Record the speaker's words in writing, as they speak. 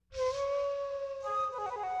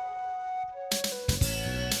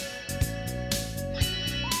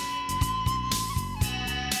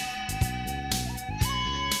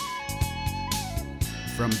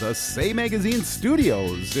from the Say Magazine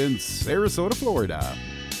studios in Sarasota, Florida.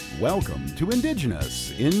 Welcome to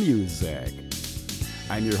Indigenous in Music.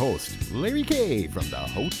 I'm your host, Larry K. from the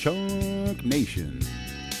Ho-Chunk Nation.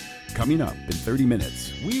 Coming up in 30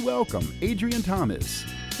 minutes, we welcome Adrian Thomas,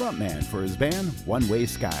 frontman for his band One Way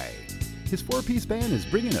Sky. His four-piece band is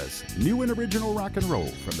bringing us new and original rock and roll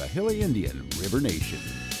from the Hilly Indian River Nation.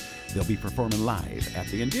 They'll be performing live at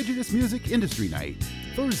the Indigenous Music Industry Night,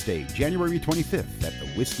 Thursday, January 25th at the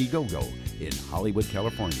Whiskey Go-Go in Hollywood,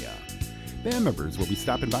 California. Band members will be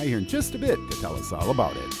stopping by here in just a bit to tell us all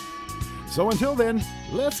about it. So until then,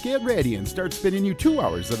 let's get ready and start spinning you 2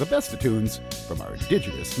 hours of the best of tunes from our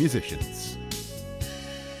Indigenous musicians.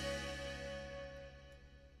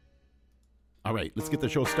 All right, let's get the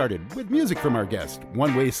show started with music from our guest,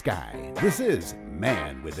 One Way Sky. This is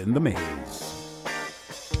Man Within the Maze.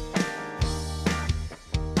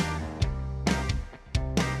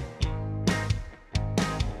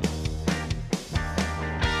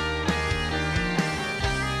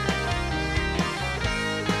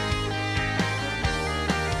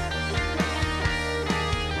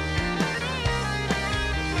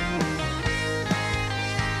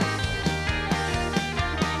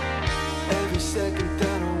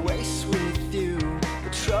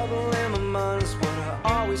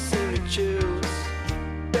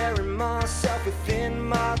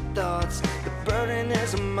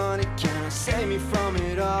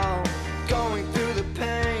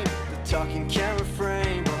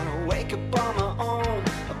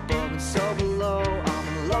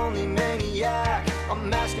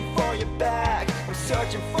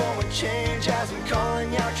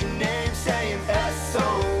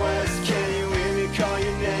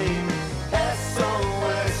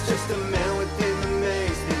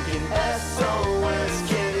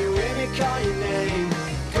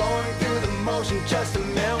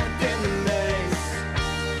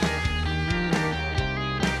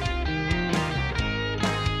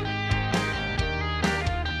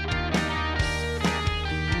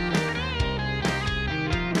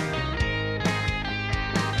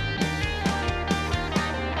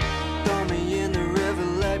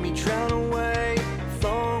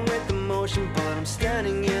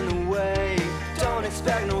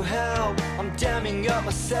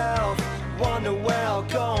 Wonder where I'll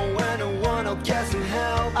go when no one will get some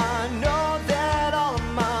help. I know that all of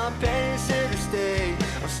my pain is here to stay.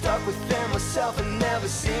 I'm stuck within myself and never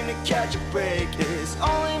seem to catch a break. It's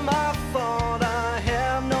only my fault, I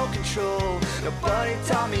have no control. Nobody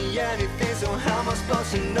taught me anything, so how am I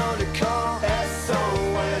supposed to know to call?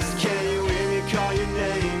 SOS, can you hear me call your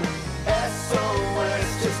name?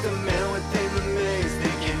 SOS, just a man within the maze.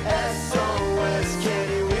 Thinking SOS, can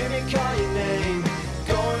you hear me call your name?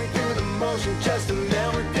 Just a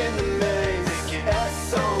man within the maze. Thinking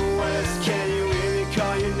SOS, can you hear me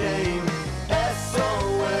call your name?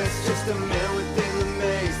 SOS, just a man within the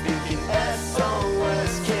maze. Thinking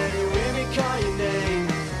SOS, can you hear me call your name?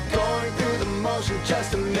 Going through the motion,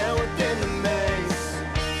 just a man within the maze.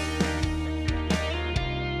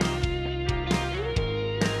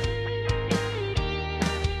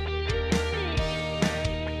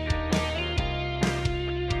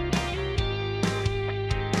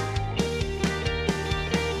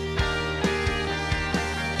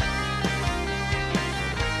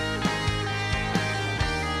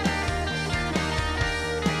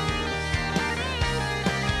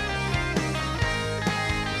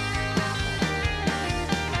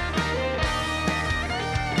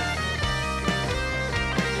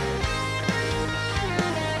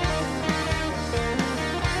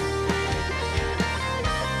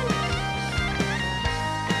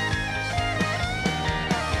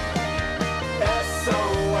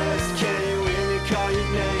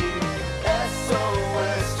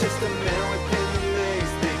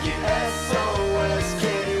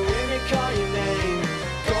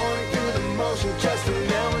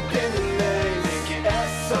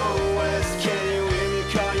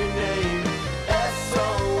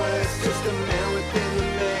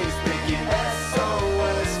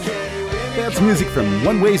 Music from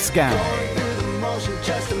One Way Sky.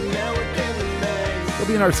 They'll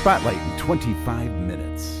be in our spotlight in 25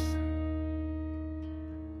 minutes.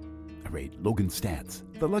 All right, Logan Stats,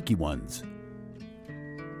 the lucky ones.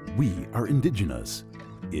 We are Indigenous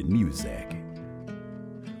in Music.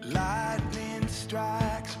 Lightning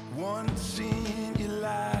strikes once in your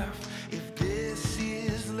life. If this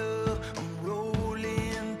is love, I'm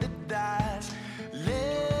rolling the dice.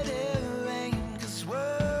 Let it rain, 'cause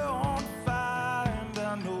we're on fire, and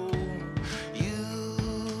I know you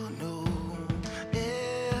know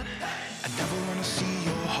it. I never wanna see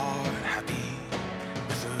your heart happy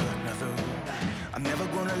with another. I'm never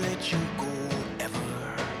gonna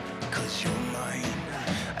 'cause you're mine.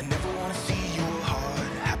 I never wanna see your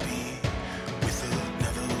heart happy with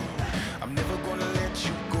another. I'm never gonna let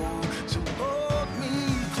you go, so hold me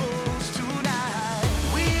close tonight.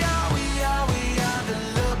 We are the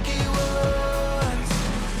lucky ones.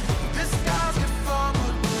 The stars could fall,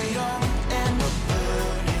 but we're young and we're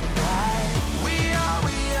burning bright. We are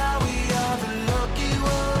the lucky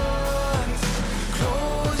ones.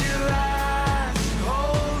 Close your eyes and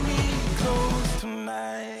hold me close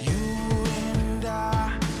tonight. You and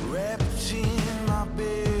I wrapped in my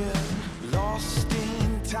bed, lost in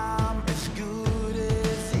time, as good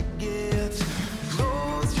as it gets.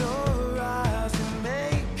 Close your eyes and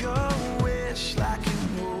make a wish like you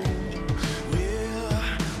know we're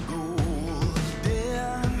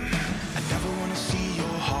golden. I never wanna see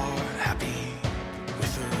your heart happy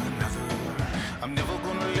with another. I'm never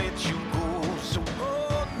gonna let you go, so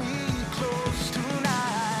hold me close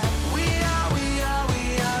tonight. We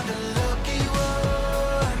are the lucky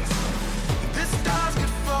ones. The stars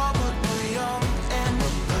could fall, but we're young and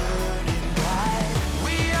we're burning bright.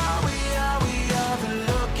 We are the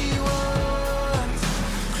lucky ones.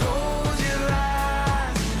 Close your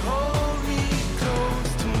eyes and hold me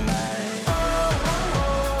close tonight.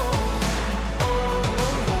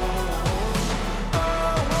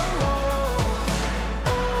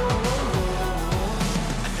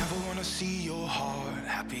 I never wanna see your heart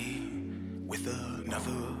happy with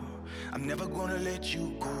another. I'm never gonna let you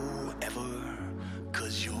go ever,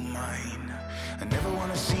 'cause you're mine. I never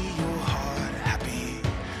wanna see your heart happy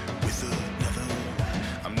with another.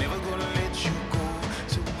 I'm never gonna let you go,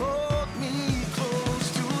 so hold me close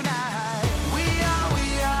tonight. We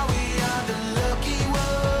are the lucky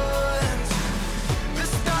ones. The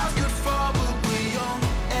stars could fall, but we're young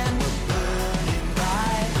and we're burning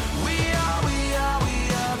bright. We are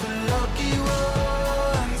the lucky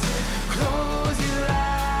ones. Close your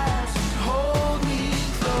eyes and hold me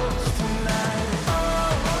close tonight.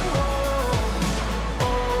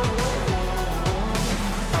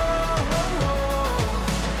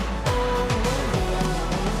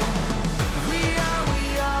 We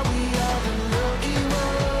are the lucky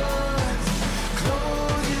ones.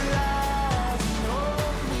 Close your eyes and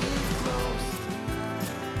hold me close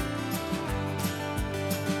tonight.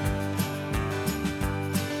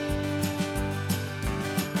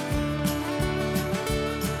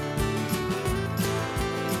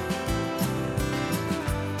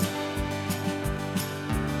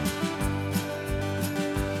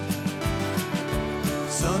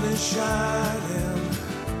 Sun is shining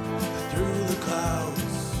through the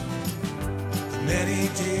clouds. The many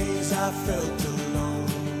days I felt alone.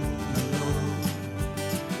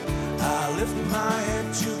 I lift my head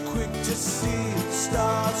too quick to see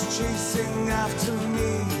stars chasing after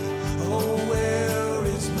me. Oh, where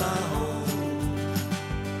is my home?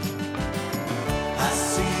 I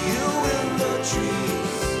see you in the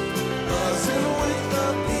trees, buzzing with the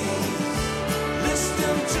bees,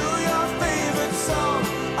 listening to your favorite song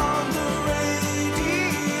on the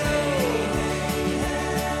radio.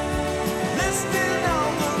 Listening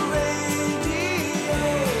on the radio.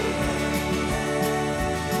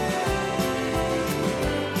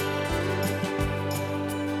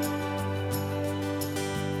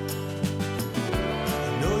 I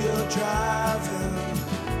know you're driving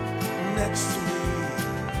next to me.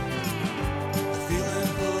 The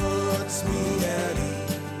feeling puts me at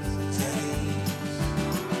ease.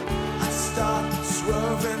 I start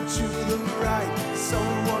swerving to the right.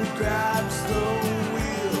 Someone grabs the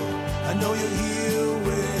wheel. I know you're here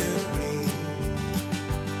with me.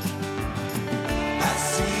 I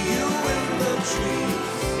see you in the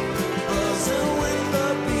trees, buzzing with the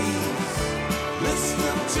bees,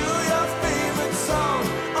 listening to your favorite song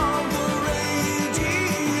on the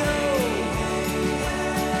radio.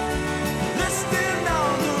 Listening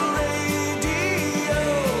on the radio.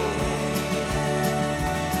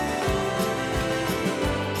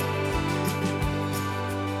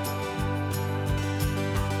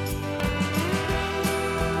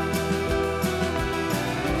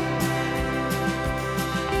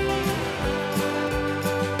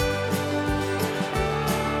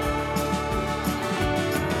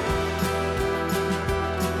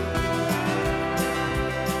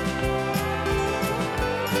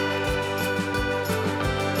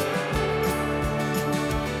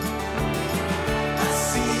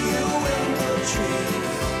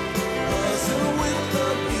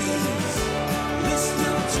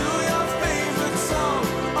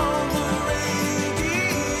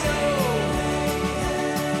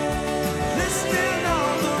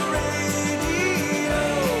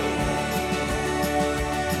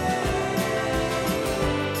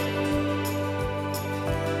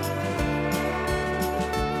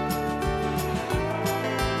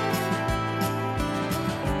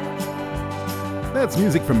 That's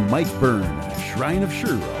music from Mike Byrne, Shrine of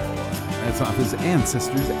Shuro. That's off his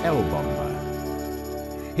Ancestors album.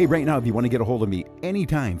 Hey, right now, if you want to get a hold of me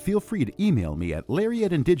anytime, feel free to email me at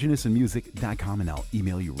larry@indigenousinmusic.com, and I'll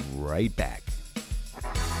email you right back.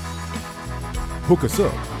 Hook us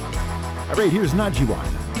up. All right, here's Najiwan,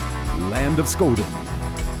 Land of Skoden.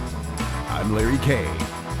 I'm Larry K.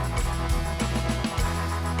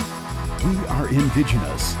 We are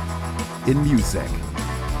indigenous in music.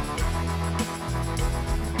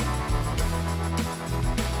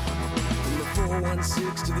 From the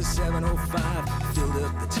 416 to the 705, filled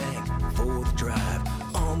up the tank for the drive.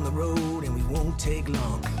 On the road and we won't take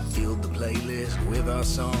long. Filled the playlist with our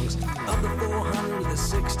songs. Of the 400 to the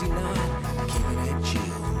 69, keeping it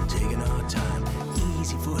chill, taking our time.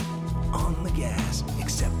 Easy foot on the gas,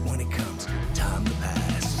 except when it comes time to pass.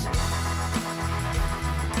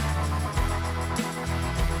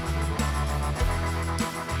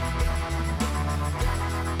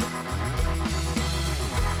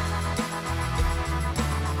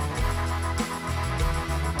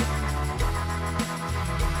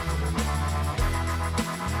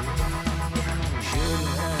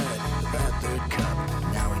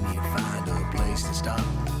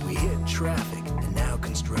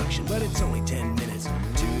 But it's only 10 minutes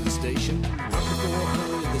to the station. Up the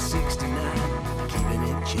 400 to the 69, keeping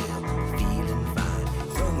it chill, feeling fine.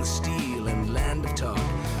 From the steel and land of talk,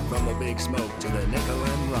 from the big smoke to the nickel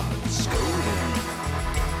and rock. Skoden,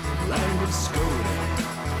 land of Skoden,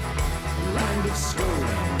 land of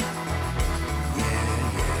Skoden. Yeah,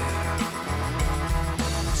 yeah.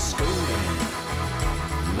 Skoden,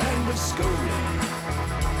 land of Skoden,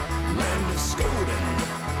 land of Skoden.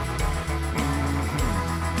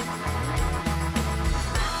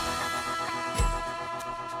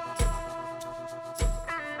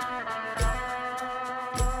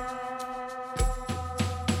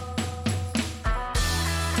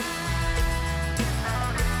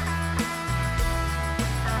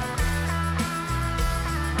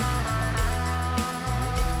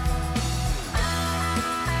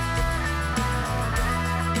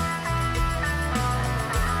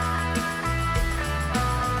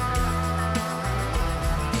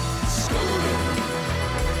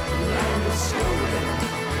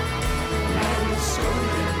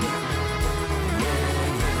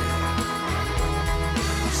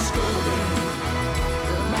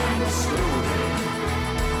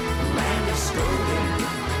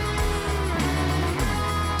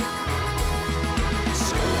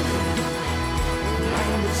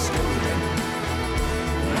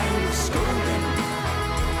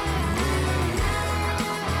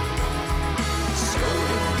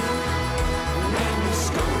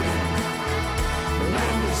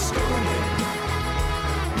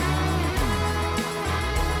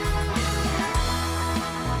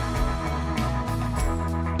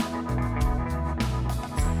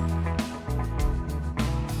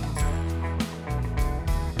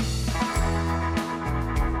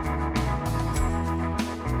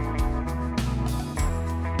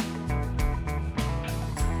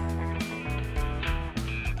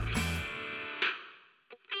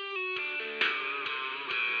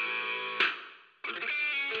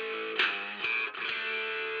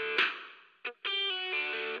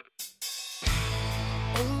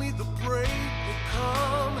 Only the brave will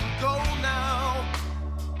come and go now.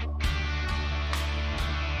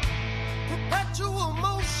 Perpetual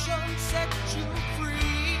motion set you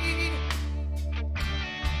free.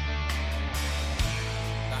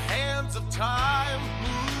 The hands of time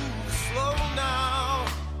move slow now.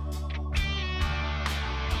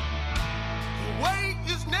 The way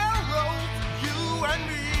is narrow for you and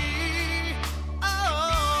me.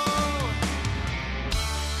 Oh,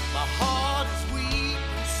 my heart is weak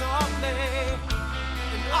someday,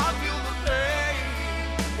 and I feel the pain,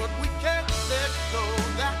 but we can't let go.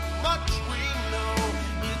 That much we know.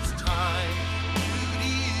 It's time.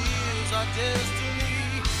 Beauty is our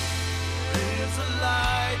destiny. There's a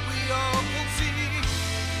light we all can see.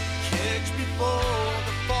 Catch before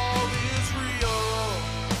the fall is real.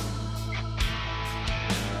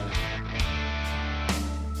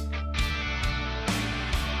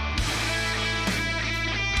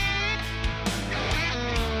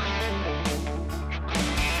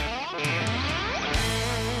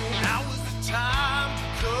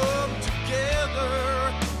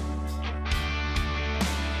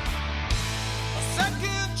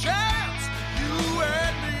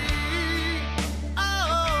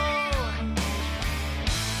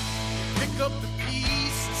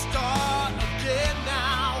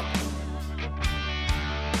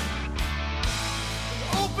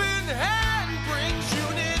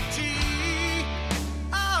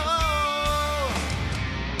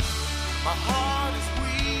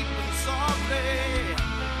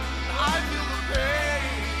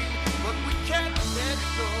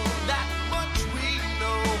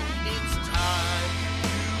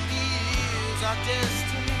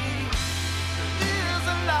 destiny. There's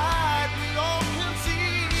a light we all can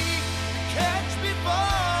see. Catch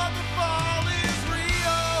before the fall is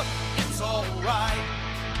real. It's alright,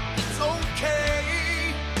 it's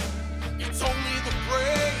okay. It's only the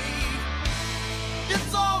brave.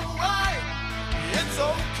 It's alright, it's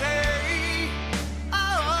okay.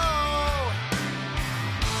 Oh,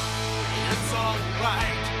 it's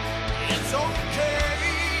alright, it's okay.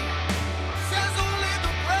 Says only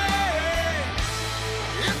the brave.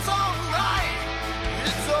 It's alright,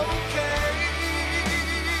 it's okay.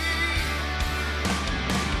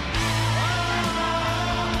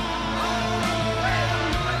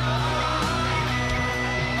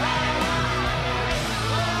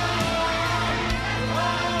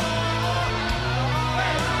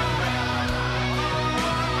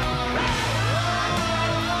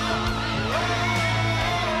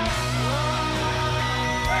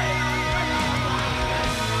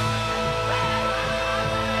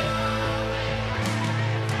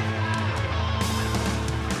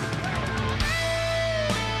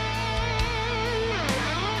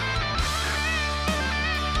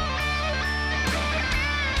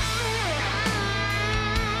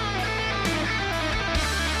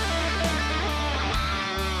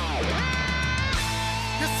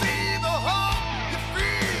 You see the hope, you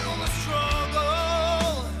feel the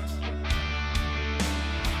struggle.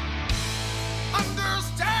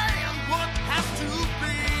 Understand what has to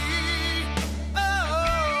be.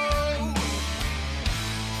 Oh,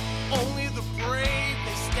 only the brave,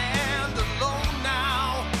 they stand alone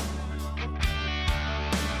now.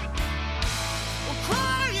 I'm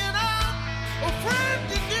crying out, a friend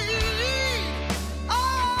in need. Oh,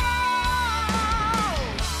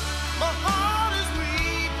 my heart is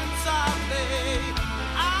weak inside me.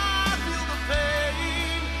 I feel the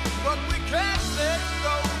pain, but we can't let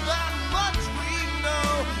go. That much we know.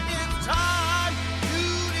 It's time.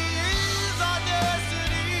 Beauty is our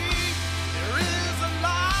destiny. There is a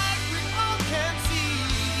light we all can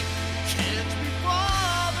see. Catch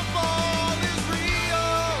before the fall is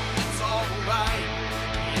real. It's alright.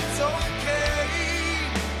 It's okay.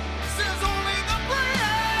 Says only the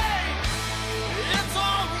brave. It's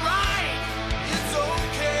alright. It's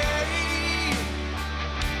okay.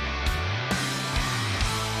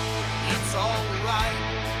 It's alright.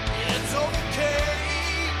 It's okay.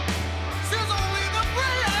 Says only the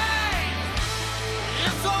brave.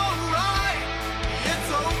 It's alright. It's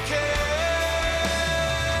okay.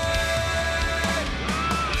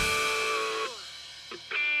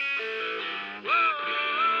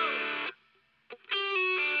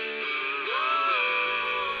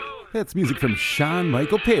 That's music from Sean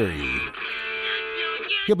Michael Perry.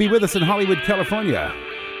 He'll be with us in Hollywood, California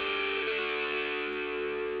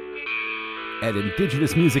at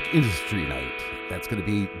Indigenous Music Industry Night. That's going to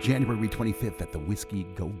be January 25th at the Whiskey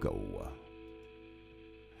Go Go.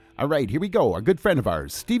 All right, here we go. A good friend of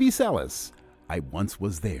ours, Stevie Salas. I once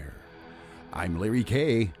was there. I'm Larry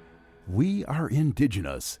K. We are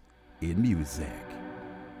Indigenous in music.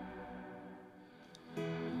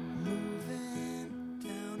 Moving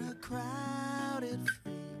down a crowded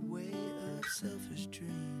freeway of selfish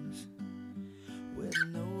dreams where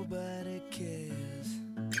nobody cares.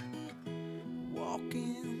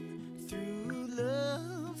 Walking through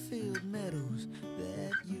love-filled meadows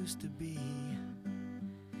that used to be,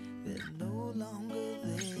 they're no longer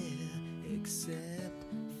there except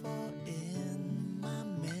for in my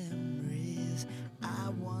memories. I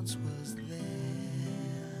once was there.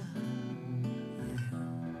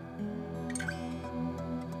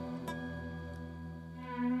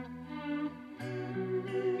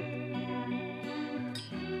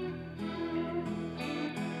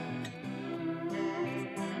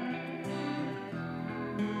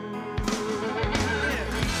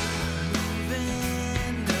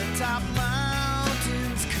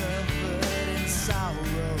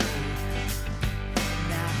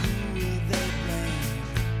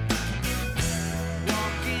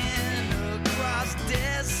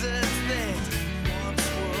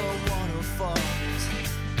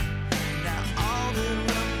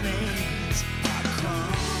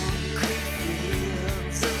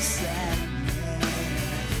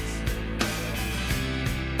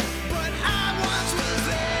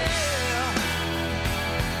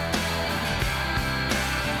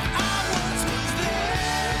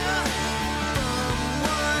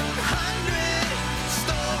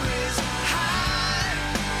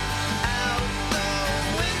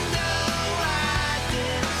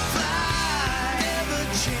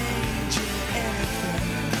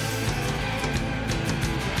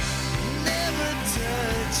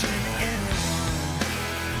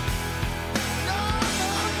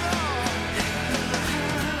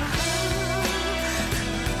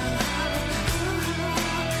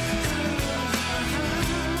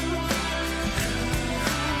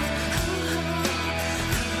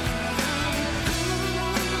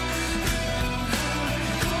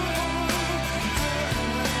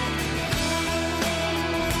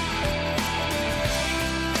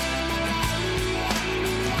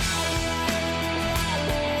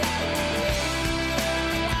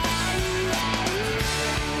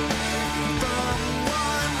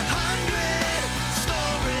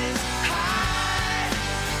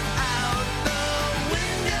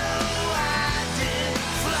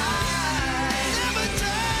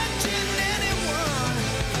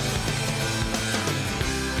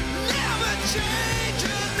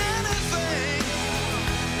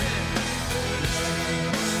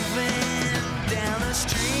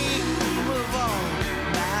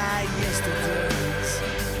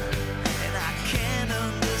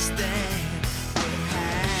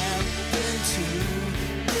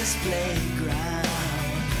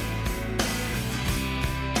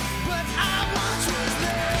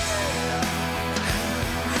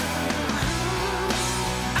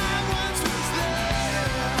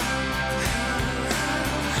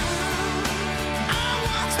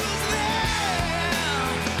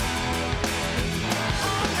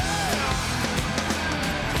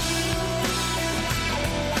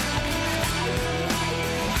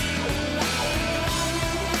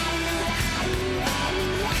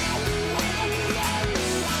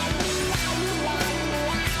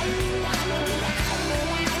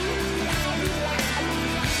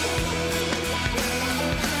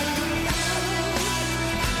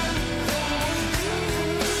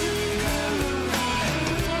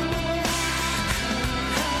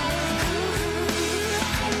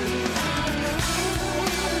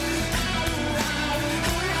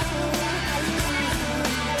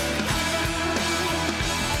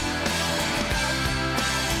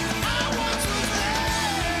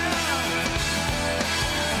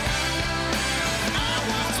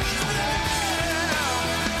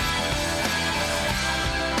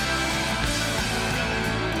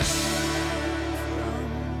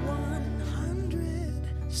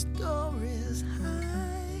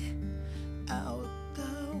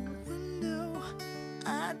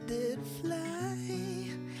 did fly,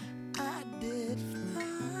 I did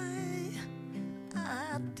fly,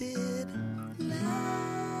 I did fly.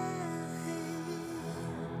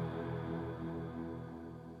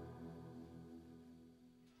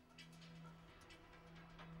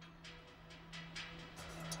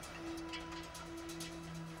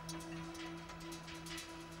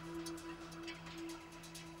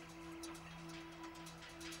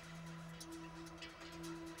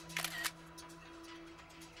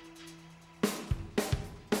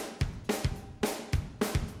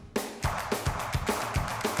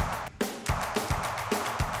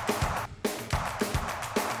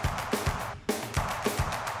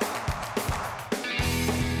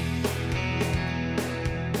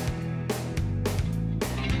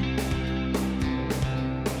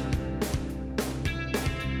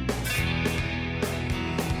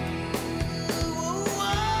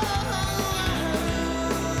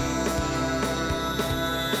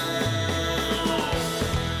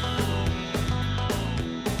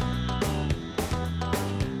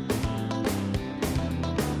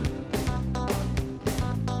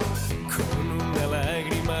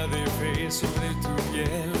 Sobre tu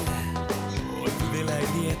piel, olvidé la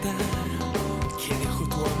grieta que dejó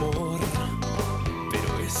tu amor, pero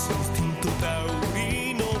ese instinto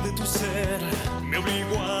taurino de tu ser me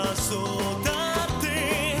obligó a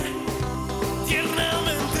azotarte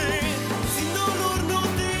tiernamente. Sin dolor no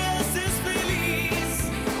te haces feliz,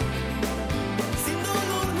 sin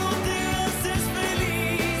dolor no te haces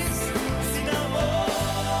feliz, sin amor.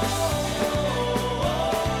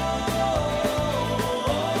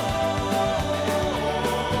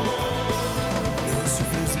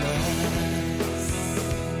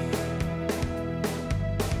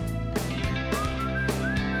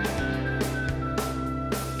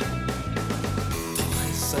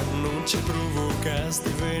 Provocaste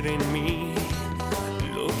ver en mí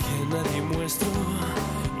lo que a nadie muestro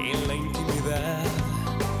en la intimidad,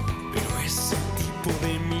 pero ese tipo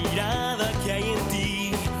de mirada que hay en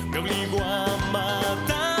ti me obligó a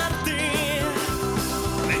matarte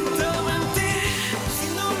lentamente.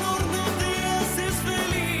 Sin dolor no te haces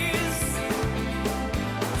feliz,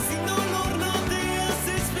 sin dolor no te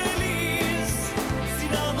haces feliz,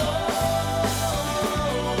 sin amor.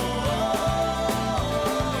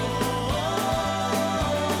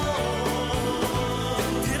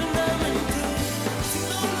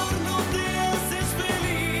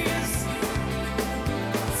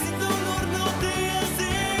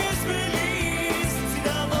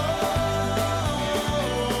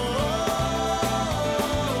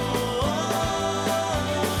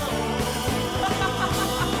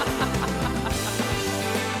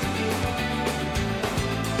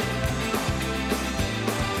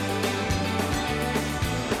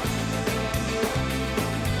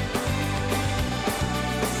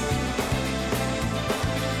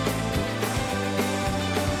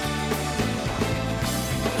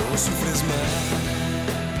 No sufres más.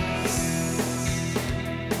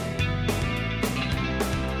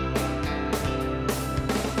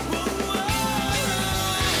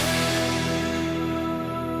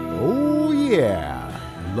 Oh yeah,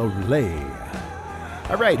 lovely.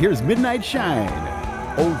 All right, here's Midnight Shine,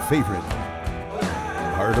 old favorite,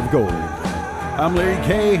 Heart of Gold. I'm Larry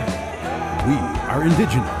K. We are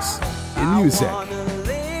indigenous in music. I wanna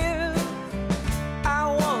live, I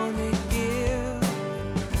wanna give.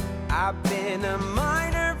 I've been a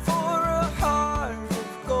miner for a heart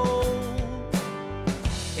of gold.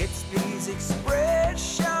 It's these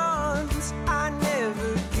expressions I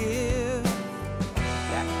never give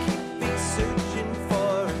that keep me searching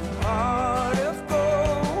for a heart of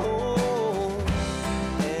gold.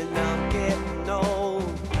 And I'm getting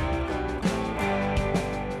old.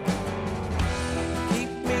 Keep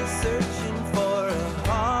me searching for a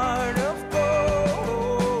heart of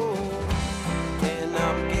gold. And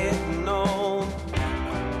I'm getting old.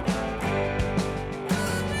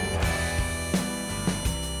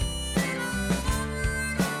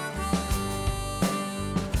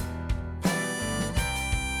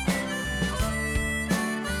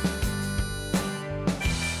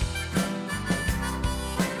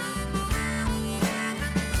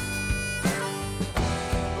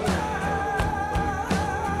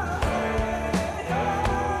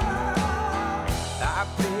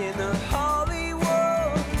 I've been a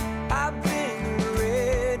Hollywood, I've been a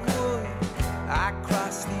redwood. I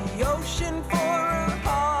crossed the ocean for a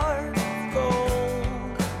heart of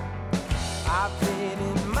gold. I've been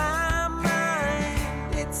in my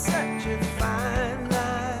mind, it's such a fine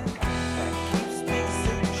line that keeps me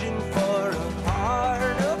searching for a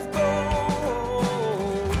heart of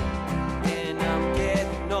gold. And I'm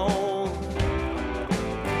getting old.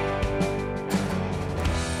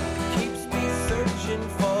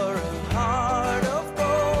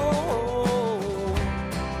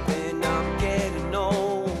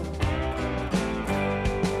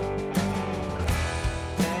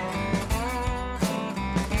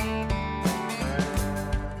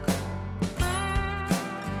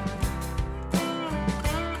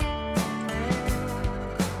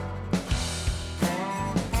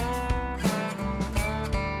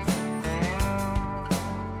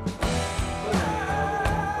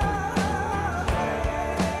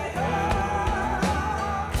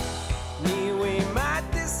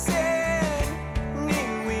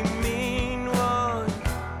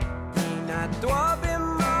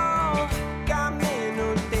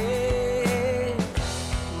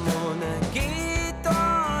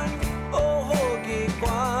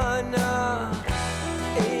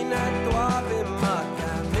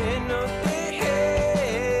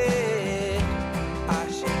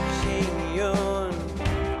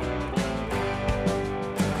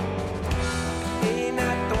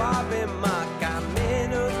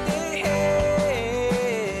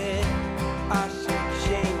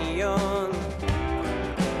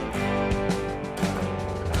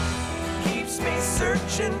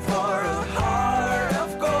 searching for a heart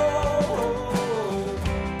of gold,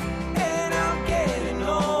 and I'm getting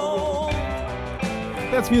old.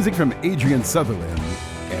 That's music from Adrian Sutherland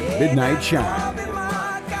and Midnight Shine.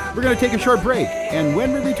 We're going to take a short break, and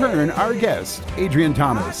when we return, our guest, Adrian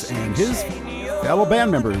Thomas, and his fellow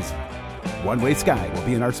band members, One Way Sky, will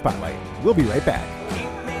be in our spotlight. We'll be right back.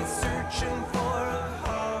 Keep me searching for a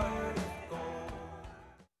heart of gold.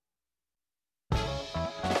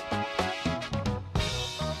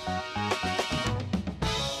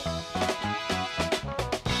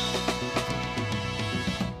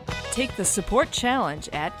 Take the support challenge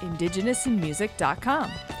at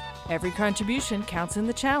indigenousinmusic.com. Every contribution counts in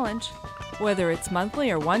the challenge. Whether it's monthly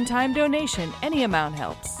or one-time donation, any amount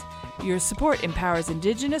helps. Your support empowers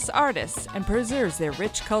Indigenous artists and preserves their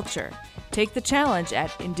rich culture. Take the challenge at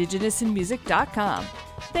indigenousinmusic.com.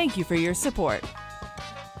 Thank you for your support.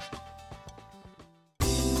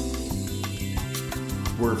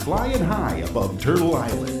 We're flying high above Turtle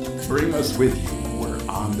Island. Bring us with you. We're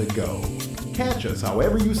on the go. Catch us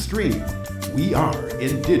however you stream. We are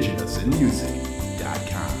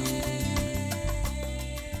indigenousinmusic.com.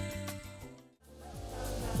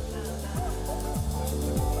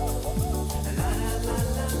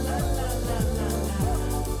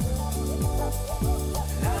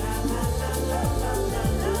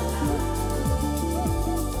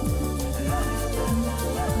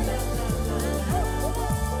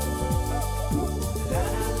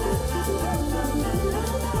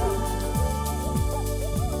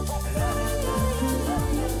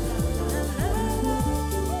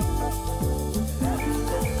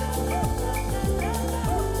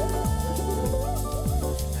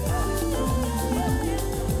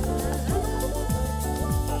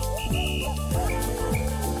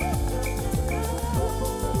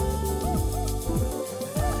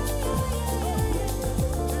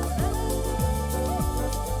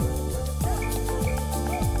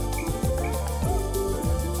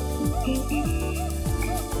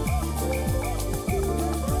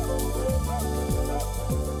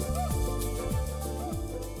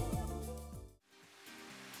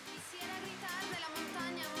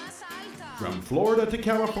 From Florida to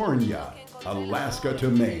California, Alaska to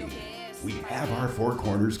Maine, we have our four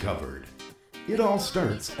corners covered. It all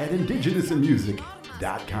starts at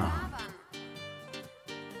indigenousinmusic.com.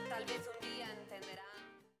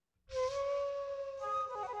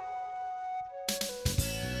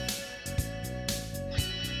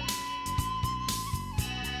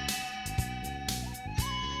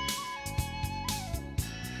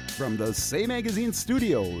 From the Say Magazine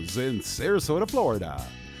studios in Sarasota, Florida,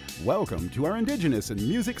 welcome to our Indigenous in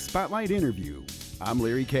Music Spotlight interview. I'm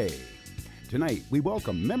Larry Kay. Tonight, we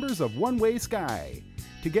welcome members of One Way Sky.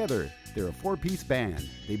 Together, they're a four-piece band.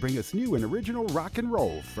 They bring us new and original rock and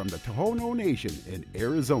roll from the Tohono Nation in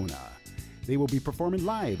Arizona. They will be performing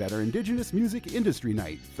live at our Indigenous Music Industry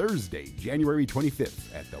Night, Thursday, January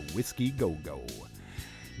 25th at the Whiskey Go-Go.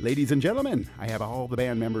 Ladies and gentlemen, I have all the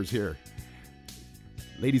band members here.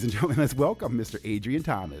 Ladies and gentlemen, let's welcome Mr. Adrian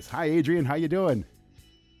Thomas. Hi, Adrian. How you doing?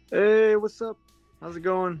 Hey, what's up? How's it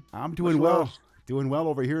going? I'm doing well. Doing well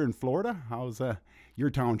over here in Florida. How's your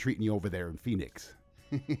town treating you over there in Phoenix?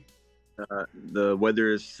 The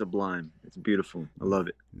weather is sublime. It's beautiful. I love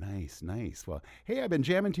it. Nice, nice. Well, hey, I've been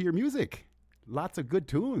jamming to your music. Lots of good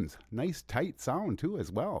tunes. Nice, tight sound, too,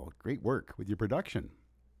 as well. Great work with your production.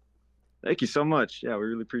 Thank you so much. Yeah, we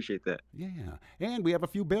really appreciate that. Yeah. And we have a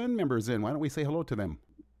few band members in. Why don't we say hello to them?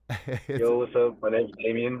 Yo, what's up? My name's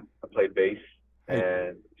Damien. I play bass. Hey.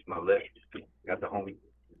 And to my left, got the homie.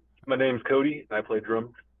 My name's Cody. I play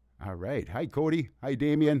drums. All right. Hi, Cody. Hi,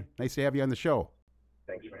 Damien. Nice to have you on the show.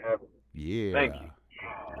 Thanks for having me. Yeah. Thank you.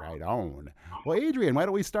 Right on. Well, Adrian, why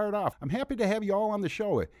don't we start off? I'm happy to have you all on the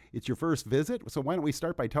show. It's your first visit, so why don't we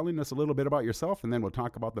start by telling us a little bit about yourself, and then we'll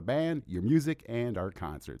talk about the band, your music, and our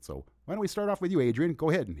concert. So why don't we start off with you, Adrian? Go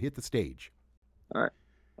ahead and hit the stage. All right.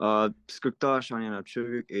 Skukta, Shanyana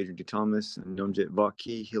Chuguk, Adrian D. Thomas, and Nomjet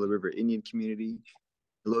Vaki, Gila River Indian community.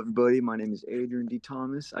 Hello, everybody. My name is Adrian D.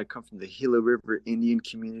 Thomas. I come from the Gila River Indian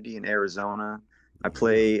community in Arizona. I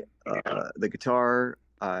play the guitar,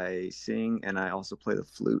 I sing, and I also play the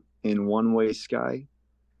flute in One Way Sky.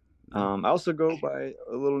 I also go by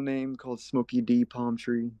a little name called Smokey D. Palm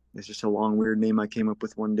Tree. It's just a long, weird name I came up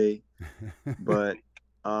with one day. But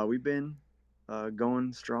we've been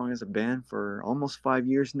going strong as a band for almost 5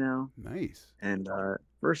 years now. Nice. And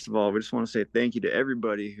first of all, we just want to say thank you to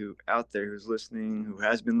everybody who out there who's listening, who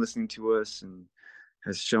has been listening to us and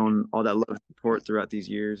has shown all that love and support throughout these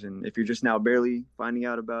years. And if you're just now barely finding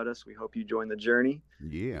out about us, we hope you join the journey.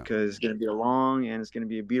 Yeah. Because it's going to be a long and it's going to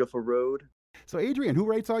be a beautiful road. So, Adrian, who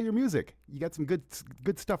writes all your music? You got some good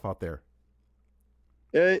stuff out there.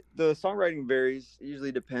 The songwriting varies. It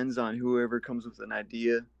usually depends on whoever comes with an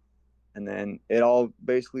idea. And then it all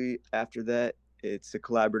basically, after that, it's a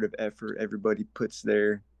collaborative effort. Everybody puts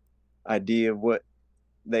their idea of what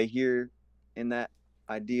they hear in that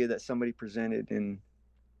idea that somebody presented. And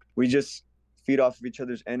we just feed off of each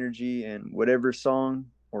other's energy, and whatever song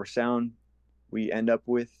or sound we end up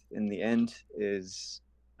with in the end is,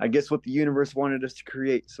 I guess, what the universe wanted us to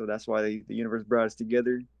create. So that's why the universe brought us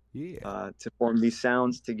together. Yeah. To form these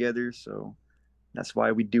sounds together. So that's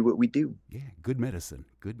why we do what we do. Yeah, good medicine.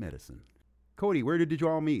 Good medicine. Cody, where did you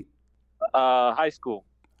all meet? High school.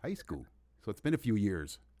 High school. So it's been a few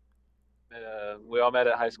years. We all met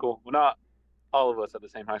at high school. Well, not all of us at the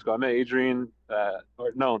same high school. I met Adrian,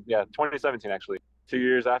 2017 actually. 2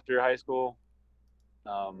 years after high school,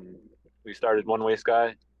 we started One Way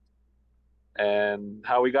Sky. And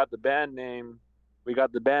how we got the band name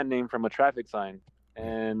from a traffic sign.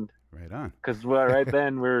 And right on, because right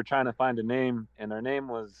then we were trying to find a name, and our name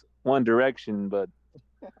was One Direction, but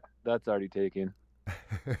that's already taken.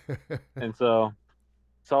 And so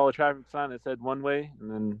saw a traffic sign that said One Way, and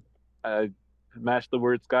then I matched the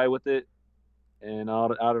word sky with it, and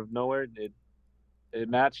out of nowhere it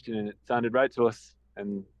matched, and it sounded right to us.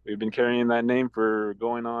 And we've been carrying that name for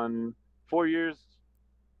going on 4 years,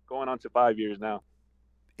 going on to 5 years now.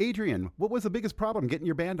 Adrian, what was the biggest problem getting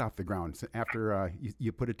your band off the ground after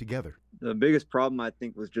you put it together? The biggest problem, I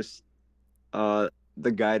think, was just the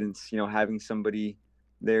guidance, having somebody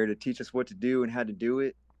there to teach us what to do and how to do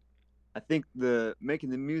it. I think making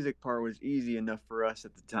the music part was easy enough for us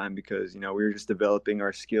at the time because, we were just developing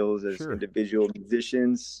our skills as individual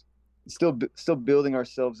musicians, still building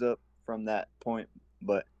ourselves up from that point.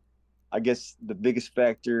 But I guess the biggest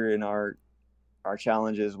factor in our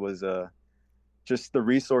challenges was just the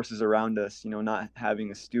resources around us, not having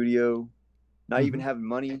a studio, not even having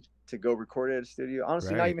money to go record at a studio.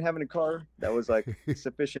 Honestly, not even having a car that was like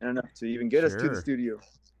sufficient enough to even get us to the studio.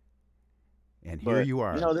 And here you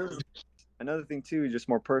are. There was another thing too, just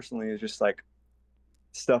more personally, is just like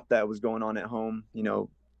stuff that was going on at home,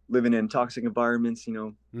 living in toxic environments,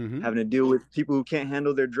 having to deal with people who can't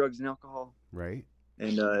handle their drugs and alcohol. Right.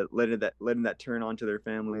 And letting that turn onto their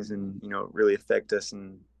families and, really affect us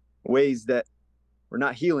in ways that we're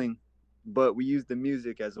not healing, but we use the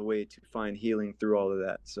music as a way to find healing through all of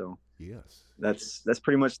that. So yes, that's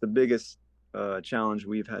pretty much the biggest challenge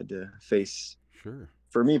we've had to face. Sure.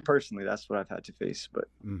 For me personally, that's what I've had to face. But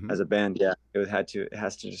as a band, yeah, it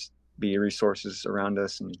has to just be resources around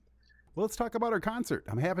us. And well, let's talk about our concert.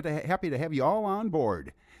 I'm happy to have you all on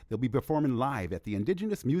board. They'll be performing live at the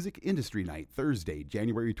Indigenous Music Industry Night, Thursday,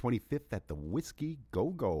 January 25th at the Whiskey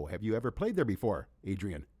Go-Go. Have you ever played there before,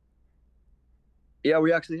 Adrian? Yeah,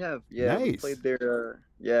 we actually have. Yeah, nice. We played there.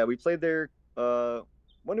 We played there.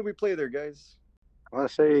 When did we play there, guys? I want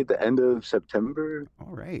to say the end of September.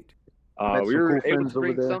 All right. We were able to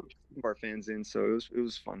bring some of our fans in, so it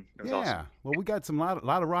was fun. It was awesome. Well, we got a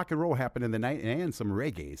lot of rock and roll happening the night and some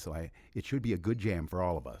reggae, so it should be a good jam for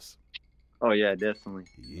all of us. Oh yeah, definitely.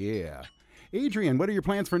 Yeah. Adrian, what are your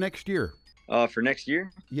plans for next year? For next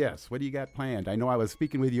year? Yes. What do you got planned? I know I was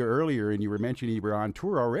speaking with you earlier, and you were mentioning you were on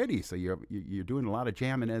tour already, so you're doing a lot of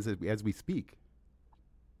jamming as we speak.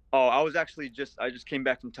 Oh, I just came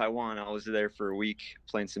back from Taiwan. I was there for a week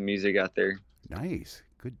playing some music out there. Nice.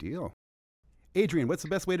 Good deal. Adrian, what's the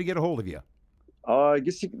best way to get a hold of you? I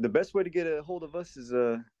guess the best way to get a hold of us is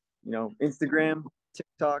Instagram,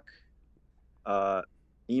 TikTok,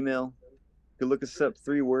 email. You can look us up,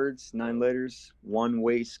 3 words, 9 letters, One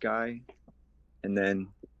Way Sky. And then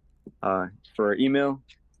for our email,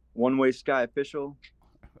 One Way Sky Official.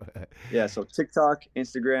 Yeah, so TikTok,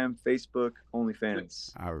 Instagram, Facebook,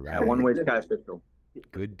 OnlyFans. All right. At One Way Sky Official.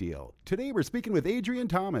 Good deal. Today we're speaking with Adrian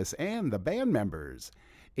Thomas and the band members.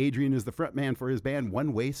 Adrian is the frontman for his band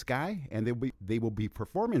One Way Sky, and they will be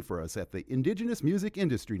performing for us at the Indigenous Music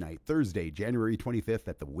Industry Night, Thursday, January 25th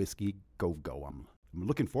at the Whiskey Go-Go. I'm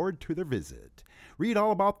looking forward to their visit. Read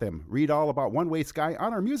all about them. Read all about One Way Sky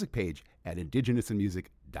on our music page at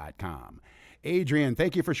indigenousinmusic.com. Adrian,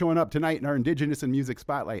 thank you for showing up tonight in our Indigenous and Music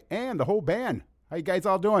Spotlight, and the whole band. How you guys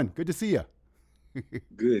all doing? Good to see you.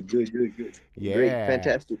 Good. Yeah. Great,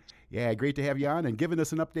 fantastic. Yeah, great to have you on and giving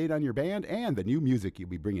us an update on your band and the new music you'll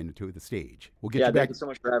be bringing to the stage. We'll get you back. Thank you so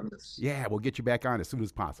much for having us. Yeah, we'll get you back on as soon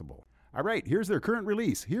as possible. All right, here's their current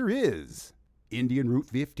release. Here is Indian Route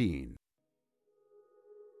 15.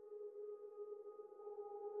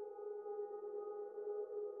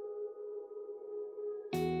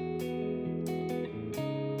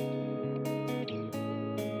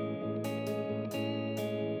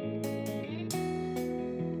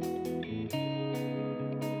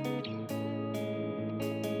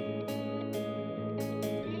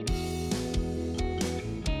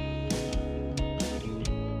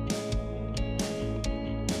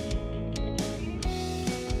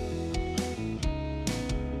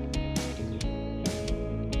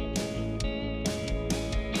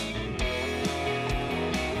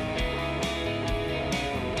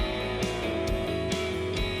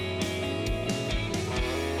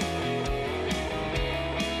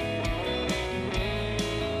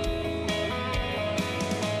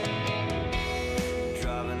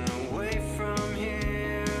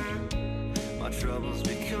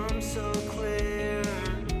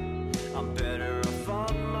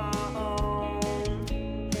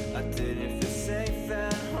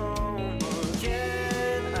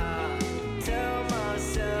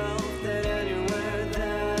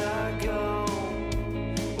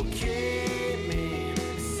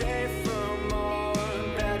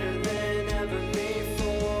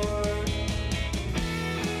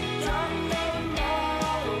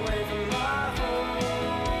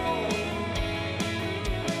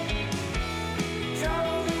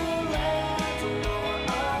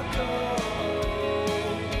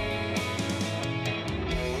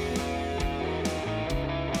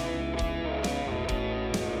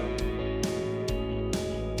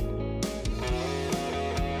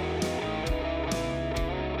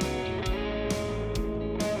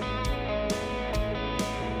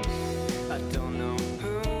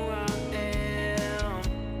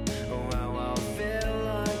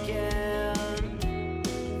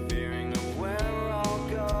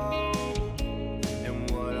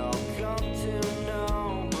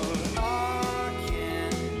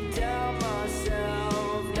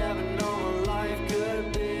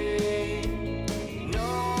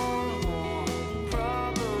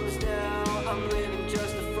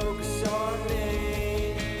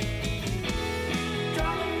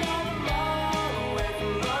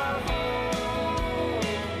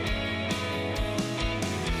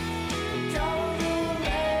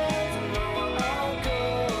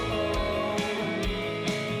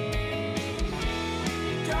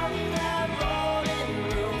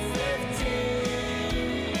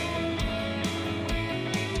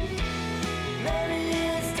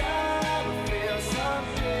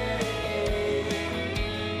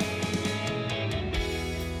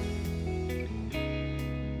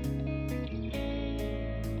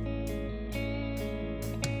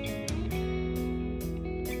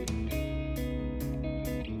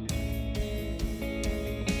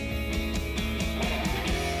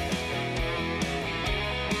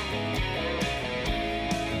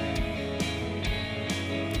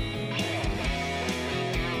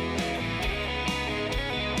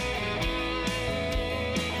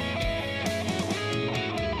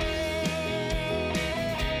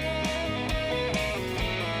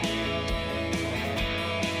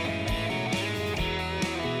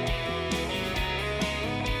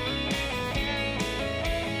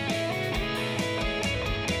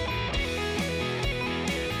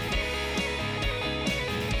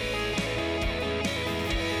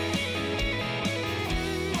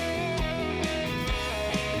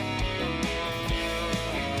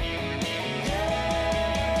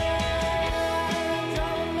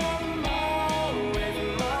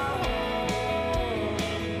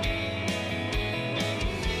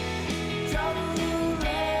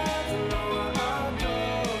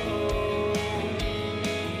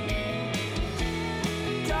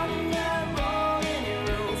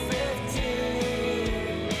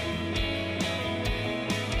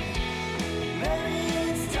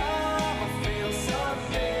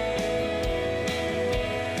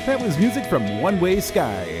 That was music from One Way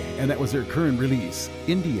Sky, and that was their current release,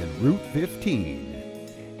 Indian Route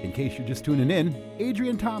 15. In case you're just tuning in,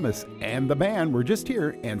 Adrian Thomas and the band were just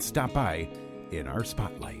here and stopped by in our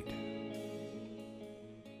spotlight.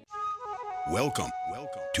 Welcome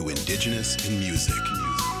to Indigenous in Music.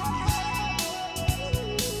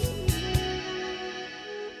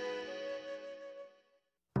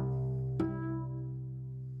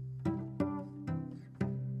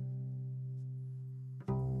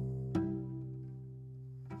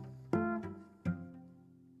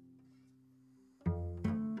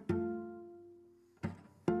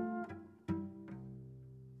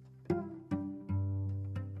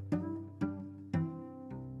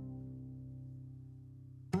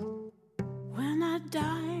 When I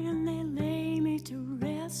die and they lay me to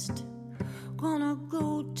rest, gonna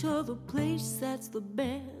go to the place that's the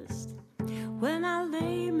best. When I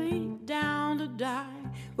lay me down to die,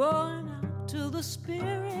 going out to the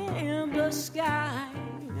spirit in the sky.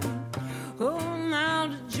 Going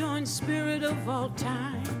out to join spirit of all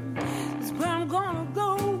time. That's where I'm gonna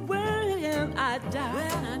go when I die.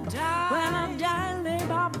 When I die, lay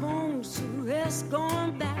my bones to rest,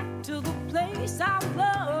 going back to the place I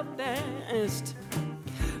love best.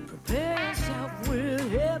 Prepare yourself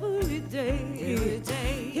with every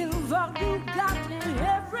day. Give all you got in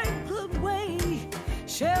every good way.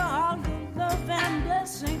 Share all your love and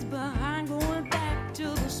blessings behind, going back to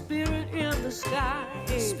the spirit in the sky.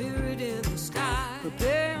 Spirit in the sky.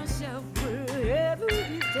 Prepare yourself with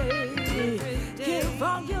every day. Give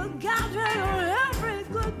all you got in every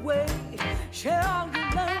good way. Share all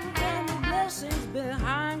your love and the blessings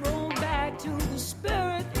behind, going back to the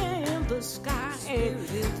spirit in the sky.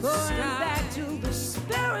 Going back to the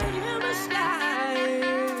spirit in the sky.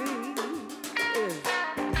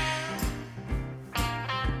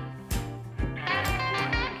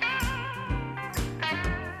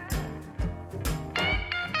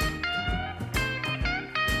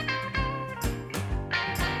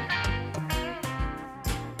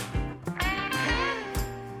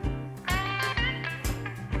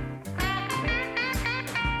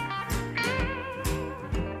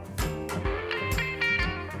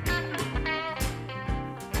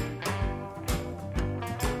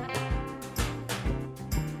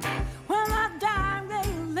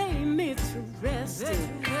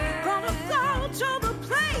 Gonna go to the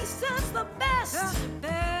place that's the best.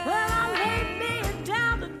 When I lay me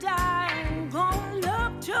down to die, I'm going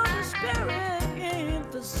up to the spirit in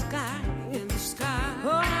the sky.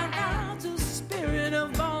 Going out to the spirit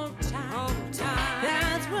of all time.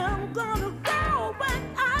 That's where I'm gonna go when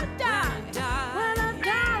I die. When I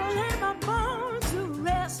die, I'll lay my bones to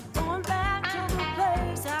rest. Going back to the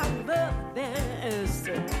place I love best.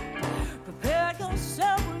 Prepare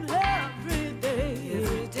yourself with every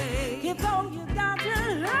day. Give all you got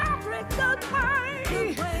in every good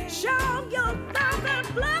way. Show your love and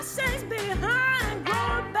blessings behind.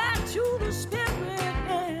 Going back to the spirit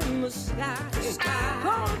in the sky.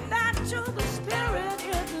 Going back to the spirit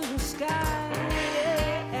in the sky.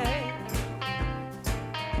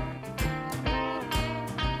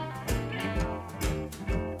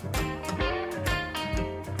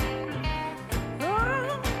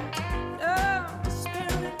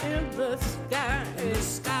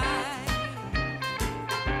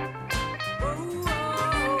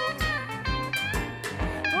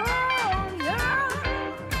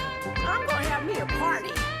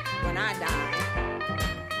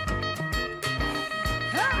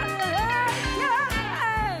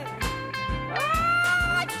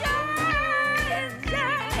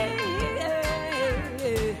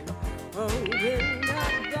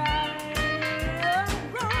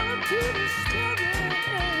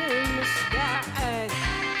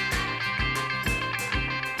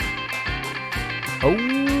 Oh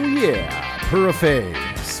yeah, Purify,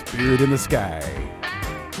 Spirit in the Sky.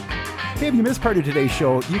 Hey, if you missed part of today's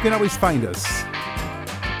show, you can always find us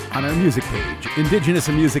on our music page,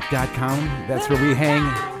 indigenousinmusic.com. That's where we hang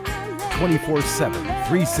 24/7,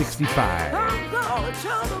 365.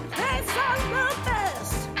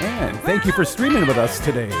 And thank you for streaming with us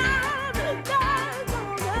today.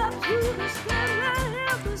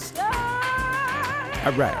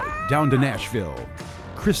 All right, down to Nashville,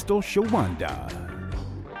 Crystal Shawanda.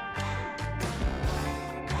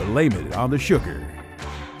 Blame it on the sugar.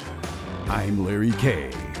 I'm Larry K.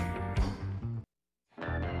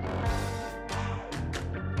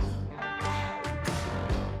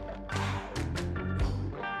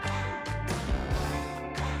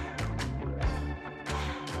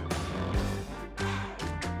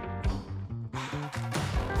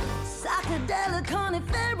 Psychedelic on a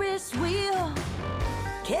Ferris wheel.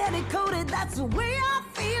 Candy coated, that's the way I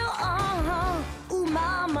feel. feel. Ooh,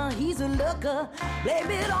 mama, he's a looker.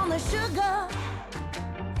 Blame it on the sugar.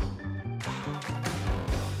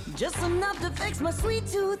 Just enough to fix my sweet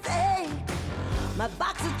toothache. My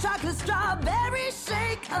box of chocolate strawberry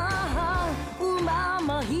shake. Ooh,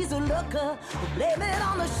 mama, he's a looker. Blame it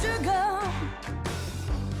on the sugar.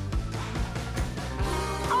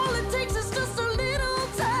 All it takes is just a little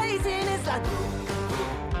taste, and it's like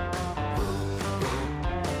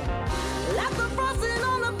the frosting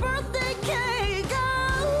on a birthday cake.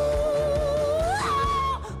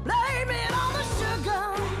 Oh, blame it on the sugar.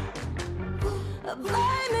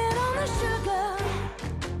 Blame it on the sugar.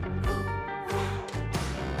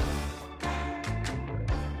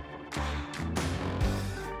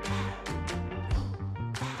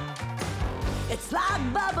 It's like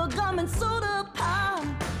bubble gum and soda pop.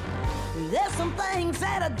 There's some things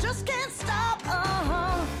that I just can't stop.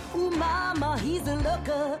 Ooh, mama, he's a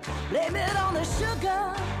looker. Blame it on the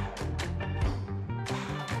sugar.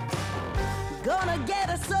 Gonna get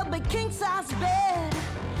a Subway king-size bed.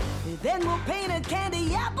 Then we'll paint a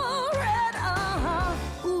candy apple red.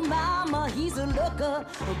 Ooh, mama, he's a looker.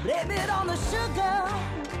 Blame it on the sugar.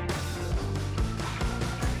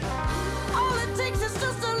 All it takes is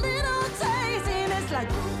just a little taste, and it's like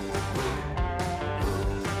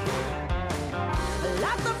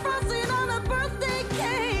the frosting on a birthday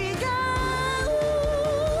cake.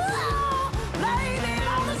 Oh, blame it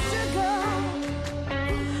on the sugar.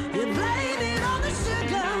 You blame it on the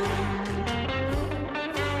sugar.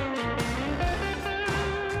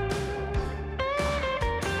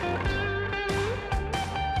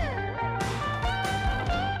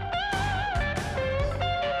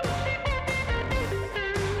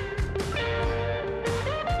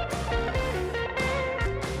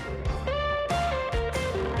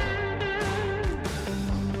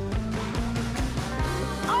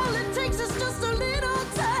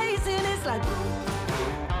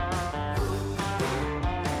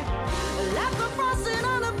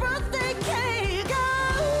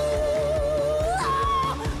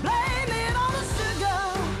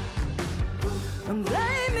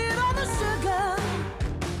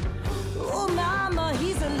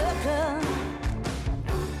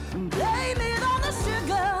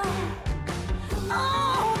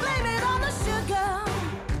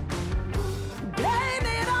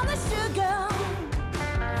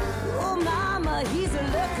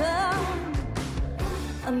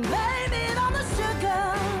 Blame it on the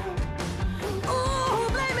sugar. Ooh,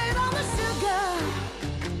 blame it on the sugar.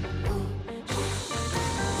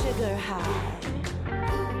 Sugar high.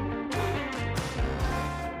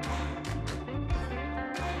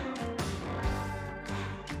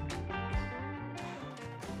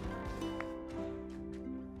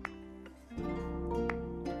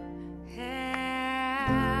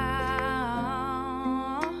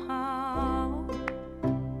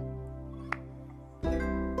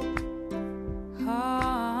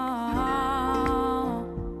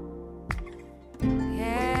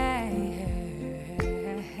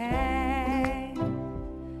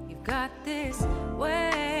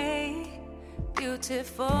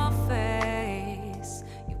 Beautiful face,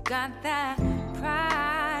 you got that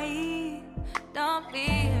pride. Don't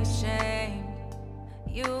be ashamed.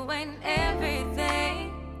 You ain't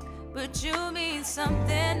everything, but you mean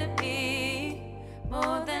something to me.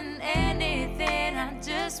 More than anything, I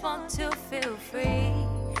just want to feel free.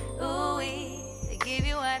 Ooh-wee, to give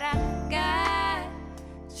you what I got,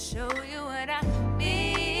 to show you what I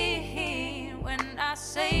mean. When I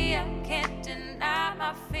say I can't deny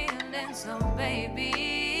my feelings, so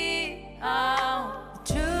baby, oh,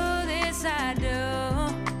 the truth is I do.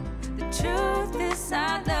 The truth is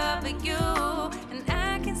I love you, and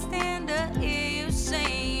I can stand to hear you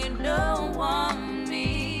say you don't want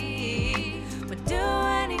me. What do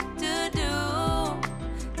I need to do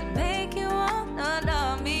to make you wanna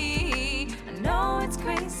love me? I know it's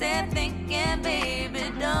crazy thinking,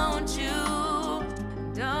 baby, don't you?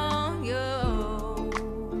 Don't you?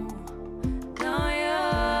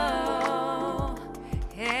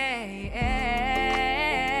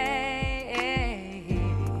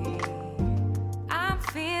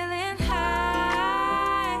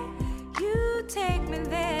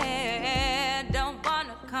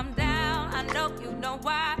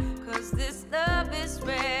 Why? 'Cause this love is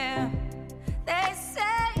rare. They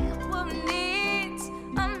say a woman needs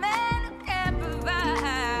a man who can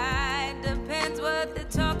provide. Depends what they're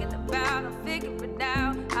talking about, I'll figure it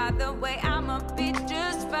out. Either way, I'ma be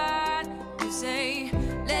just fine. You say,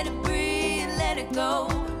 let it breathe, let it go,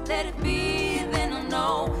 let it be, then I'll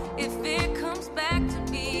know. If it comes back to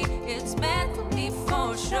me, it's meant for me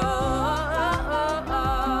for sure.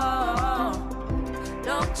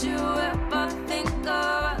 Don't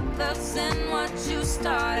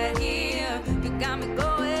started here. You got me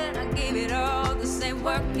going, I gave it all. This ain't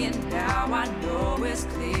working now, I know it's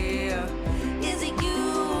clear. Is it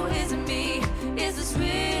you, is it me? Is this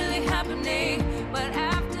really happening? But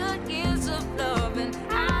after years of loving,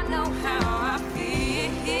 I know how I feel.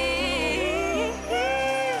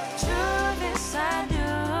 Truth is I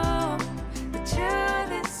know, the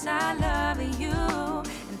truth is I love you.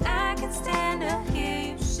 And I can stand to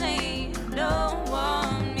hear you say you don't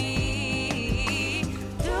want me.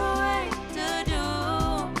 Do what to do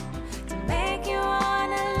to make you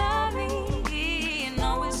wanna love me. And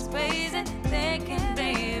always praising, thinking,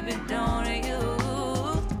 baby, don't you?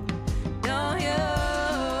 Don't you?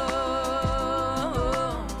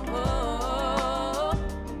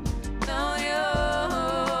 Don't you?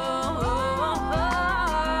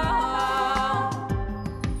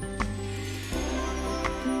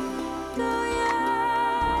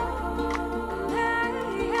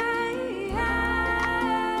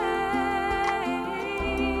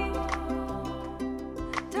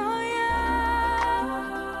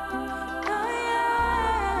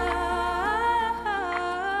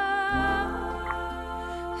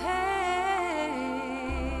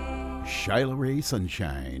 Shyla Ray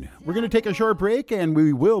Sunshine. We're going to take a short break and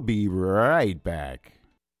we will be right back.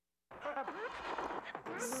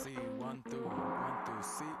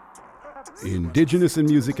 Indigenous in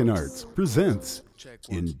Music and Arts presents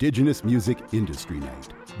Indigenous Music Industry Night,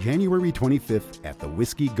 January 25th at the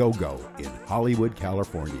Whiskey Go-Go in Hollywood,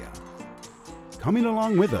 California. Coming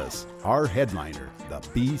along with us, our headliner, the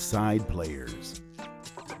B-Side Players.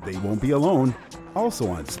 They won't be alone. Also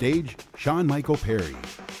on stage, Sean Michael Perry,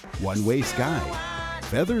 One Way Sky,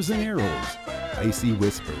 Feathers and Arrows, Icy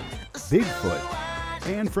Whisper, Bigfoot,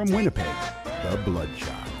 and from Winnipeg, the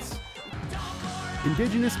Bloodshots.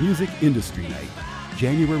 Indigenous Music Industry Night,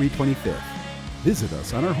 January 25th. Visit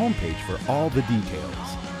us on our homepage for all the details.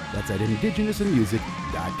 That's at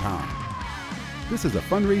indigenousinmusic.com. This is a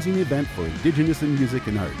fundraising event for Indigenous in Music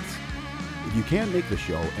and Arts. If you can't make the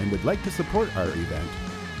show and would like to support our event,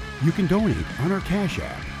 you can donate on our Cash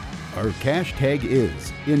App. Our cash tag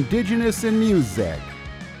is Indigenous in Music.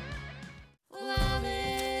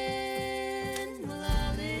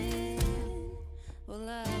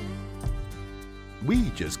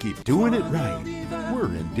 We just keep doing it right. We're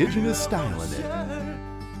Indigenous styling it.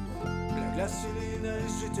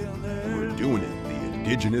 We're doing it the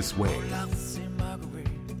Indigenous way.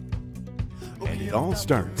 And it all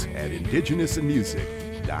starts at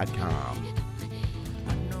indigenousinmusic.com.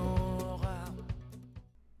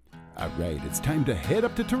 All right, it's time to head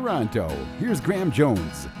up to Toronto. Here's Graham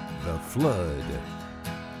Jones, The Flood.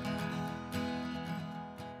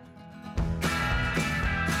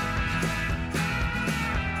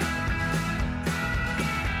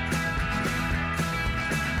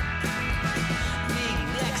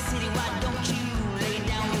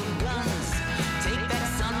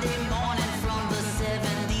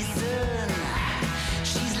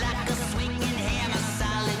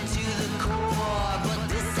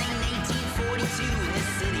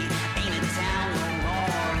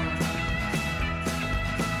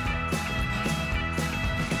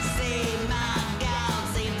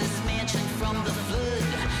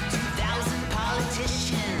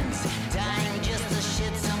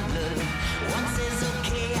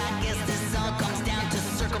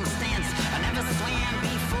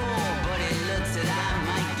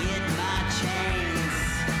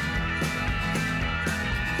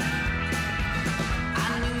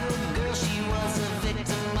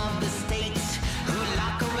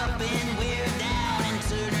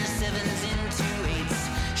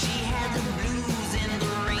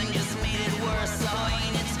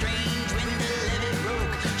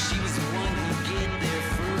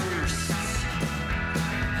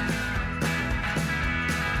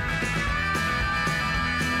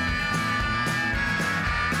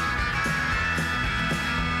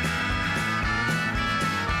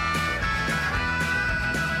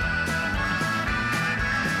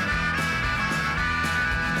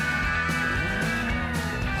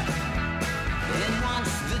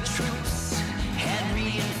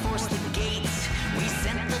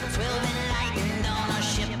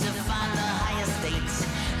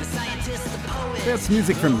 That's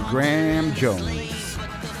music from Graham Jones,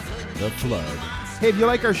 The Flood. Hey, if you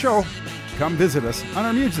like our show, come visit us on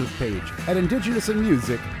our music page at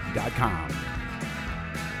indigenousinmusic.com.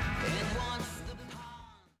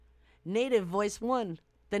 Native Voice One,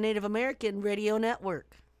 the Native American Radio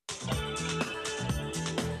Network.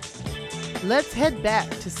 Let's head back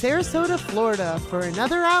to Sarasota, Florida for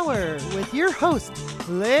another hour with your host,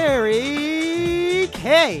 Larry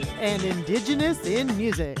K. and Indigenous in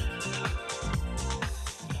Music.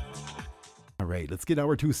 right, let's get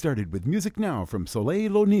hour 2 started with music now from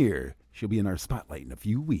Soleil Lonier. She'll be in our spotlight in a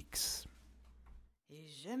few weeks.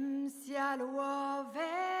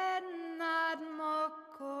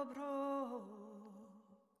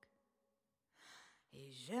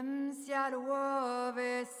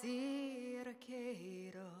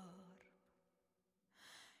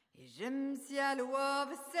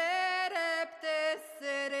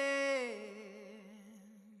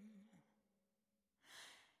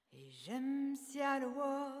 J'aime ciel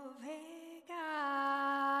o vega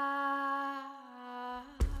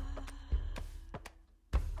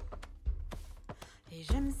et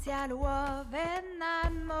j'aime ciel o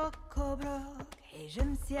venan mokobrok et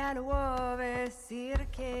j'aime ciel o ve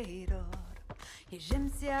cirkeidor et j'aime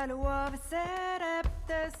ciel o ve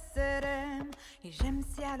serepte serem et j'aime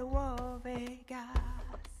ciel o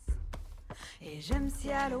vegas et j'aime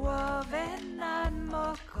ciel o venan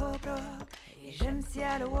mokobrok et j'aime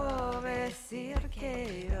ciel uove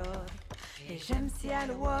cirkeidor et j'aime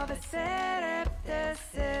ciel uove serepte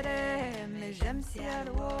serem et j'aime ciel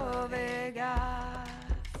uove gas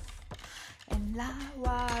en la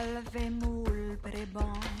walve mul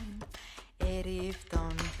prebon et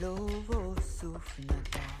rifton plovo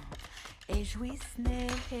souffneton et jouissne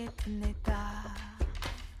et neta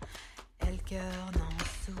et le cœur non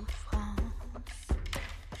souffrance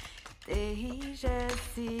Tehi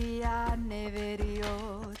jessia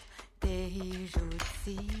neveriot, tehi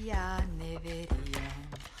jutsia neverion,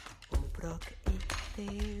 obrok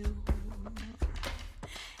iteu.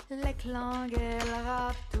 Les klangel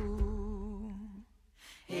raptu.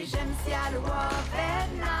 Et j'aime ciel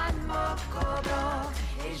venan mokobrok,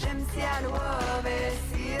 et j'aime ciel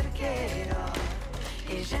cirkero,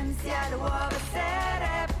 et j'aime ciel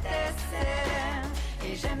serepte serem,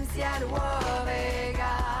 et j'aime ciel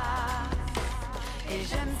gas. Et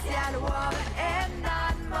j'aime ciel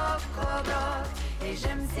enan mokobrok et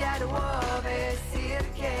j'aime ciel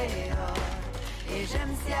cirkero et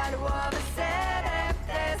j'aime ciel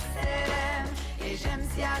serepte serem et j'aime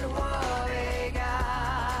ciel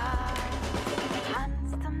gas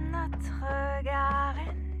Anstem notre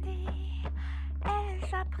garantie et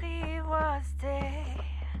j'apprivoise tes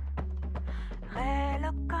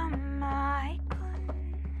relo comme icon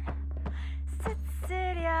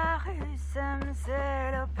Sicilia rusem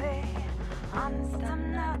selopé Anstem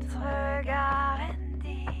notre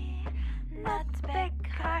garantie Notre bec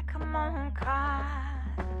craque mon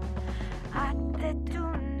crâne A te tu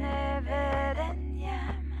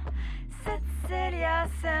nevedeniam Sicilia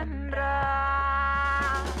sembra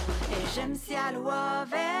Et j'aime ciel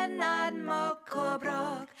venan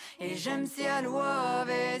mokobrok Et j'aime ciel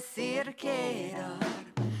cirkedor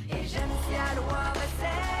Et j'aime ciel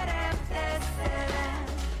serepte serem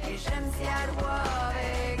Et j'aime ciel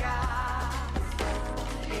gas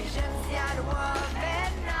Et j'aime ciel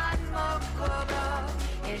venan mokobrok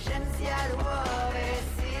Et j'aime ciel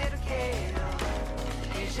cirkedor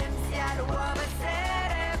Et j'aime ciel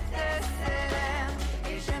serepte serem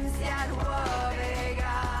Et j'aime ciel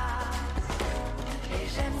gas Et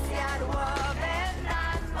j'aime ciel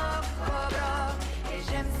venan mokobrok Et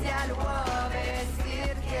j'aime ciel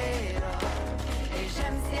cirkedor Et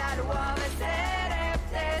j'aime ciel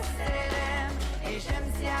serepte serem Et j'aime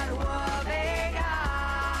ciel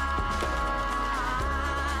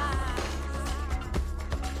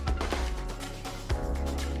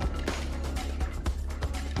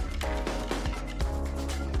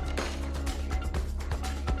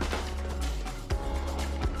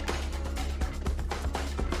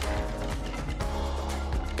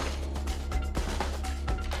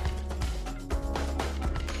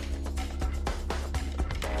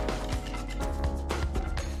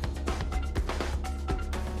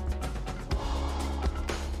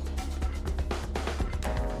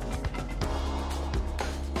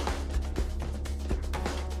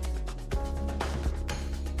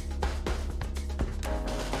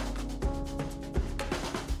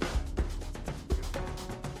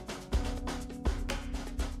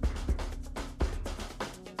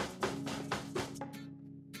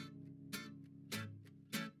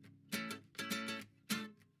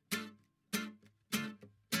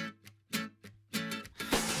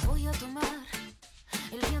Voy a tomar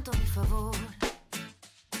el viento a mi favor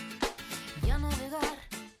y a navegar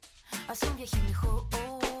hacia un viaje mejor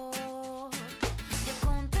y a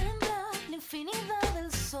contemplar la infinidad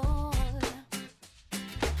del sol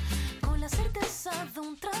con la certeza de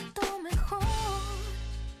un trato mejor.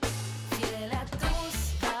 Fiel a tus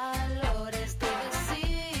valores debes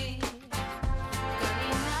ir,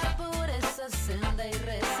 caminar por esa senda y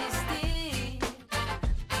resistir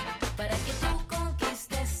para que tú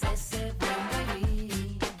conquistes ese buen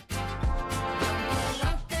vivir.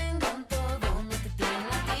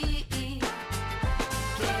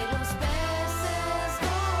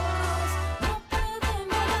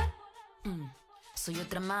 Soy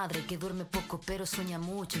otra madre que duerme poco pero sueña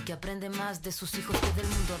mucho y que aprende más de sus hijos que del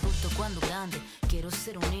mundo adulto. Cuando grande quiero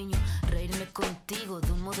ser un niño, reírme contigo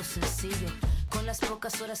de un modo sencillo. Con las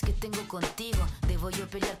pocas horas que tengo contigo, debo yo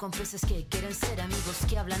pelear con peces que quieren ser amigos,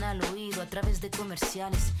 que hablan al oído a través de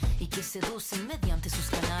comerciales y que seducen mediante sus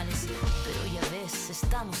canales. Pero ya ves,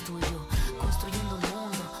 estamos tú y yo construyendo un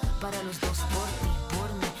mundo para los dos, por ti, por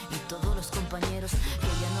mí y todos los compañeros que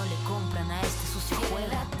ya no le compran a este sucio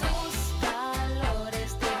juego. Tus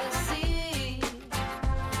valores debes ir,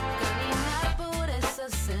 caminar por esa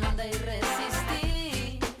senda y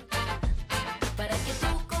resistir, para que tú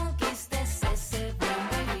conquistes ese buen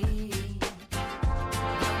vivir.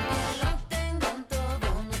 Y aunque lo tengan todo,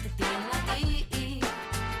 no te tienen a ti,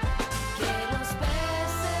 que los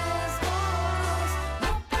peces gordos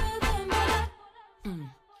no pueden volar.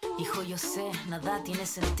 Hijo, yo sé, nada tiene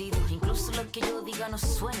sentido, incluso lo que yo diga no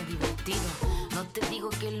suene divertido. No te digo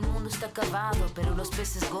que el mundo está acabado, pero los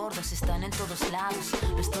peces gordos están en todos lados.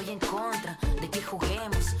 No estoy en contra de que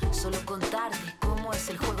juguemos, solo contarte cómo es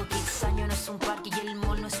el juego. Quinceañero no es un parque y el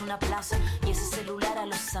mall no es una plaza, y ese celular a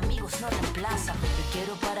los amigos no reemplaza. Yo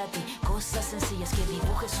quiero para ti cosas sencillas, que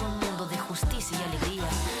dibujes un mundo de justicia y alegría.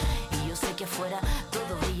 Y yo sé que afuera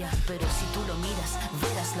todo brilla, pero si tú lo miras,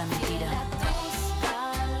 verás la mentira.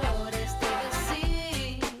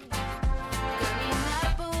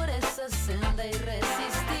 Senda y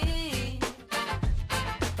resistir,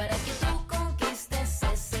 para que tú conquistes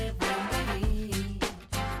ese buen vivir.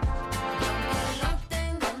 Y aunque lo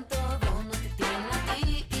tengan todo, no te tienen a ti.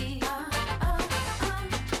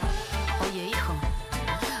 Oye, hijo,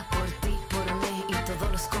 por ti, por mí y todos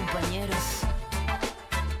los compañeros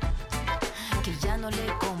que ya no le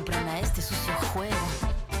compran a este sucio juego.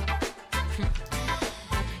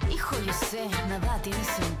 Hijo, yo sé, nada tiene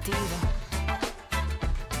sentido,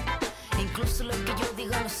 incluso lo que yo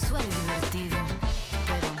diga no suena divertido.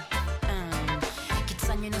 Pero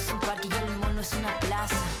Quinceañero no es un parque y el mall no es una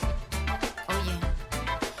plaza. Oye,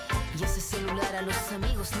 y ese celular a los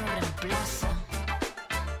amigos no reemplaza.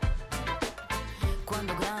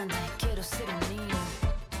 Cuando grande quiero ser un niño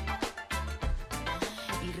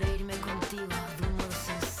y reírme contigo de un modo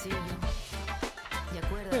sencillo. ¿De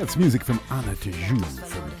acuerdo? That's music from Ana Tijoux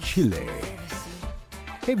from Chile.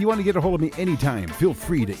 Hey, if you want to get a hold of me anytime, feel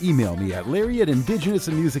free to email me at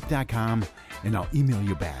larry@indigenousinmusic.com, and I'll email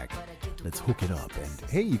you back. Let's hook it up. And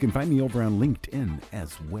hey, you can find me over on LinkedIn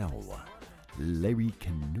as well. Larry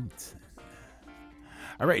Knudsen.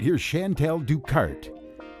 All right, here's Chantal Ducart.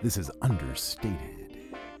 This is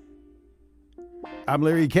Understated. I'm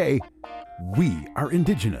Larry K. We are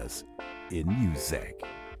Indigenous in Music.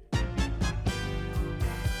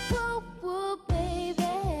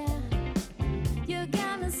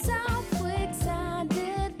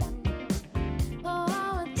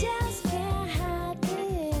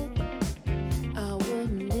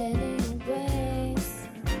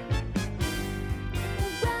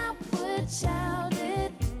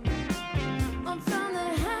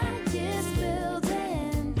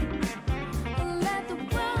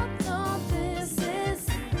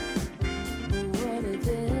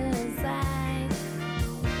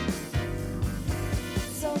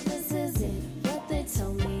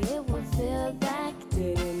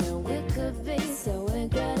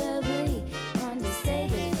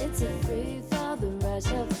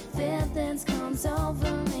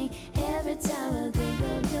 Over me every time I think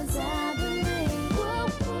of your side of me.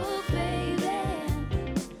 Whoop, whoop, baby.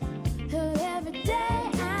 Every day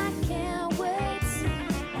I can't wait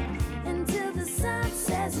until the sun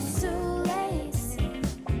says it's too late.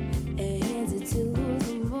 And hands it to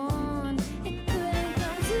the moon. It couldn't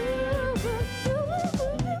come to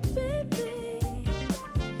baby.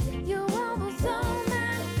 You overflow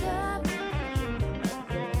my cup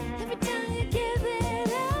every time you give it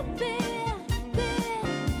up, baby.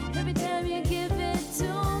 Every time you give it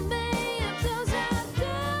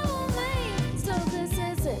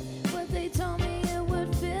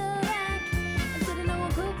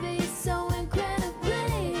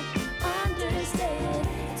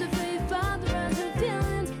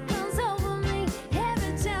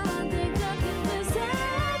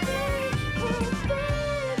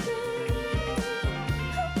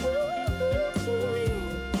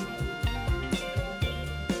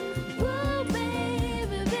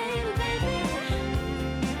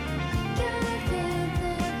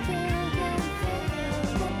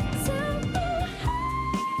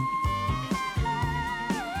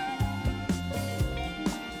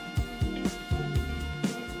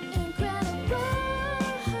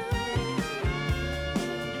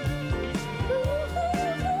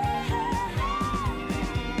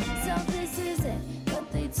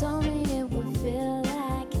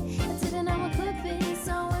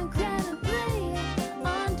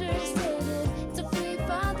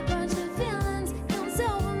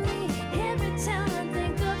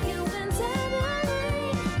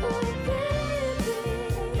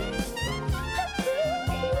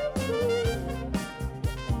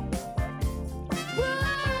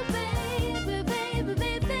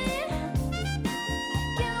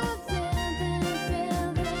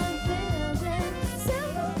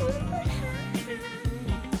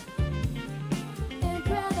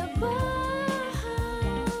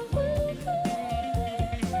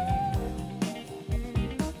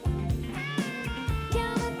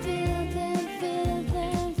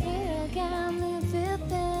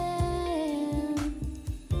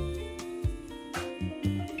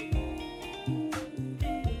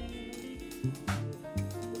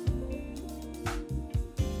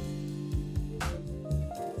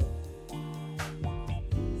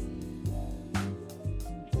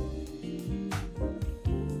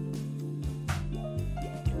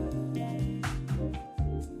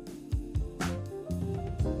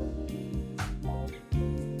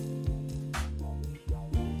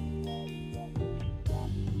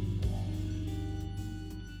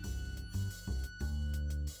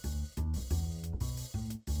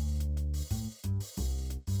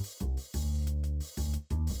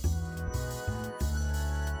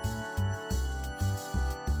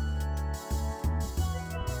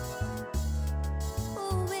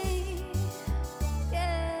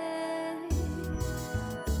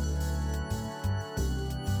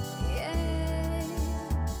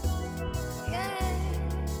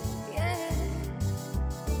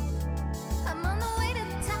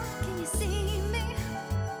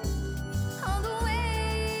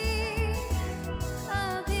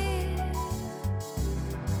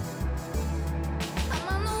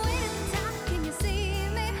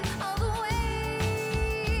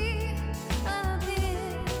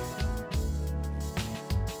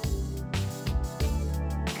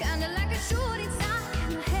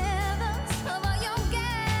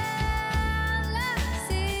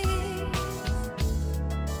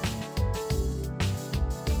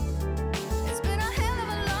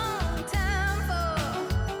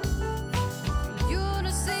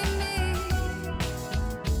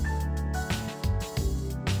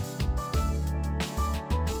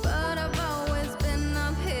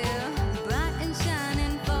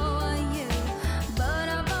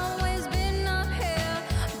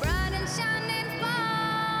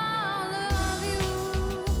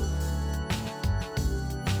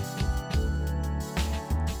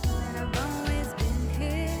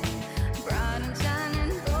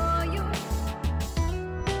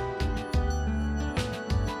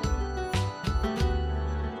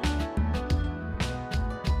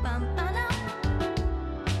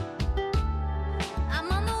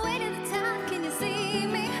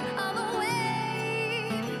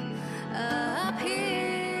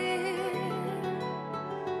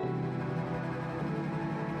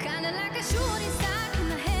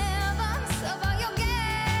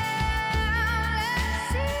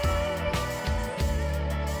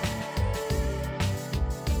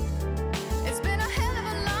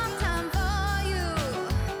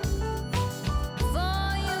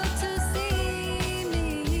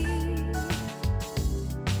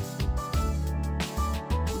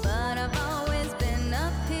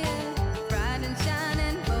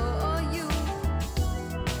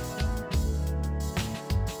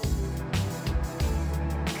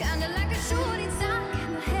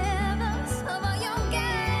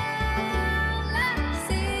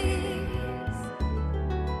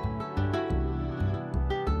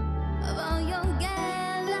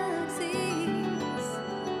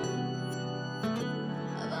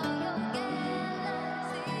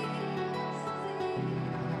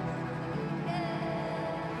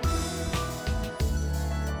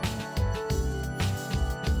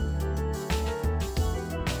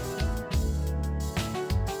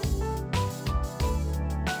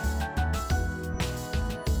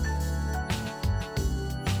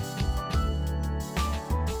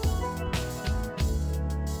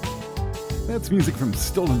That's music from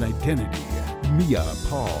Stolen Identity, Mia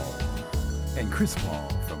Paul, and Chris Paul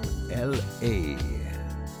from L.A.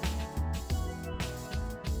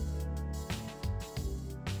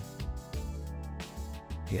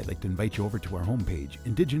 Hey, I'd like to invite you over to our homepage,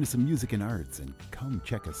 Indigenous in Music and Arts, and come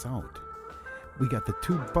check us out. We got the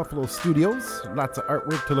 2 Buffalo studios, lots of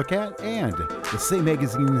artwork to look at, and the Say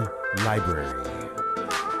Magazine library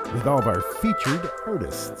with all of our featured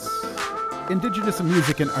artists.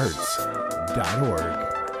 IndigenousMusicandArts.org.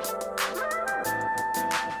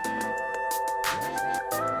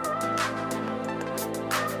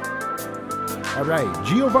 All right,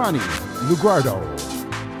 Giovanni Luguardo.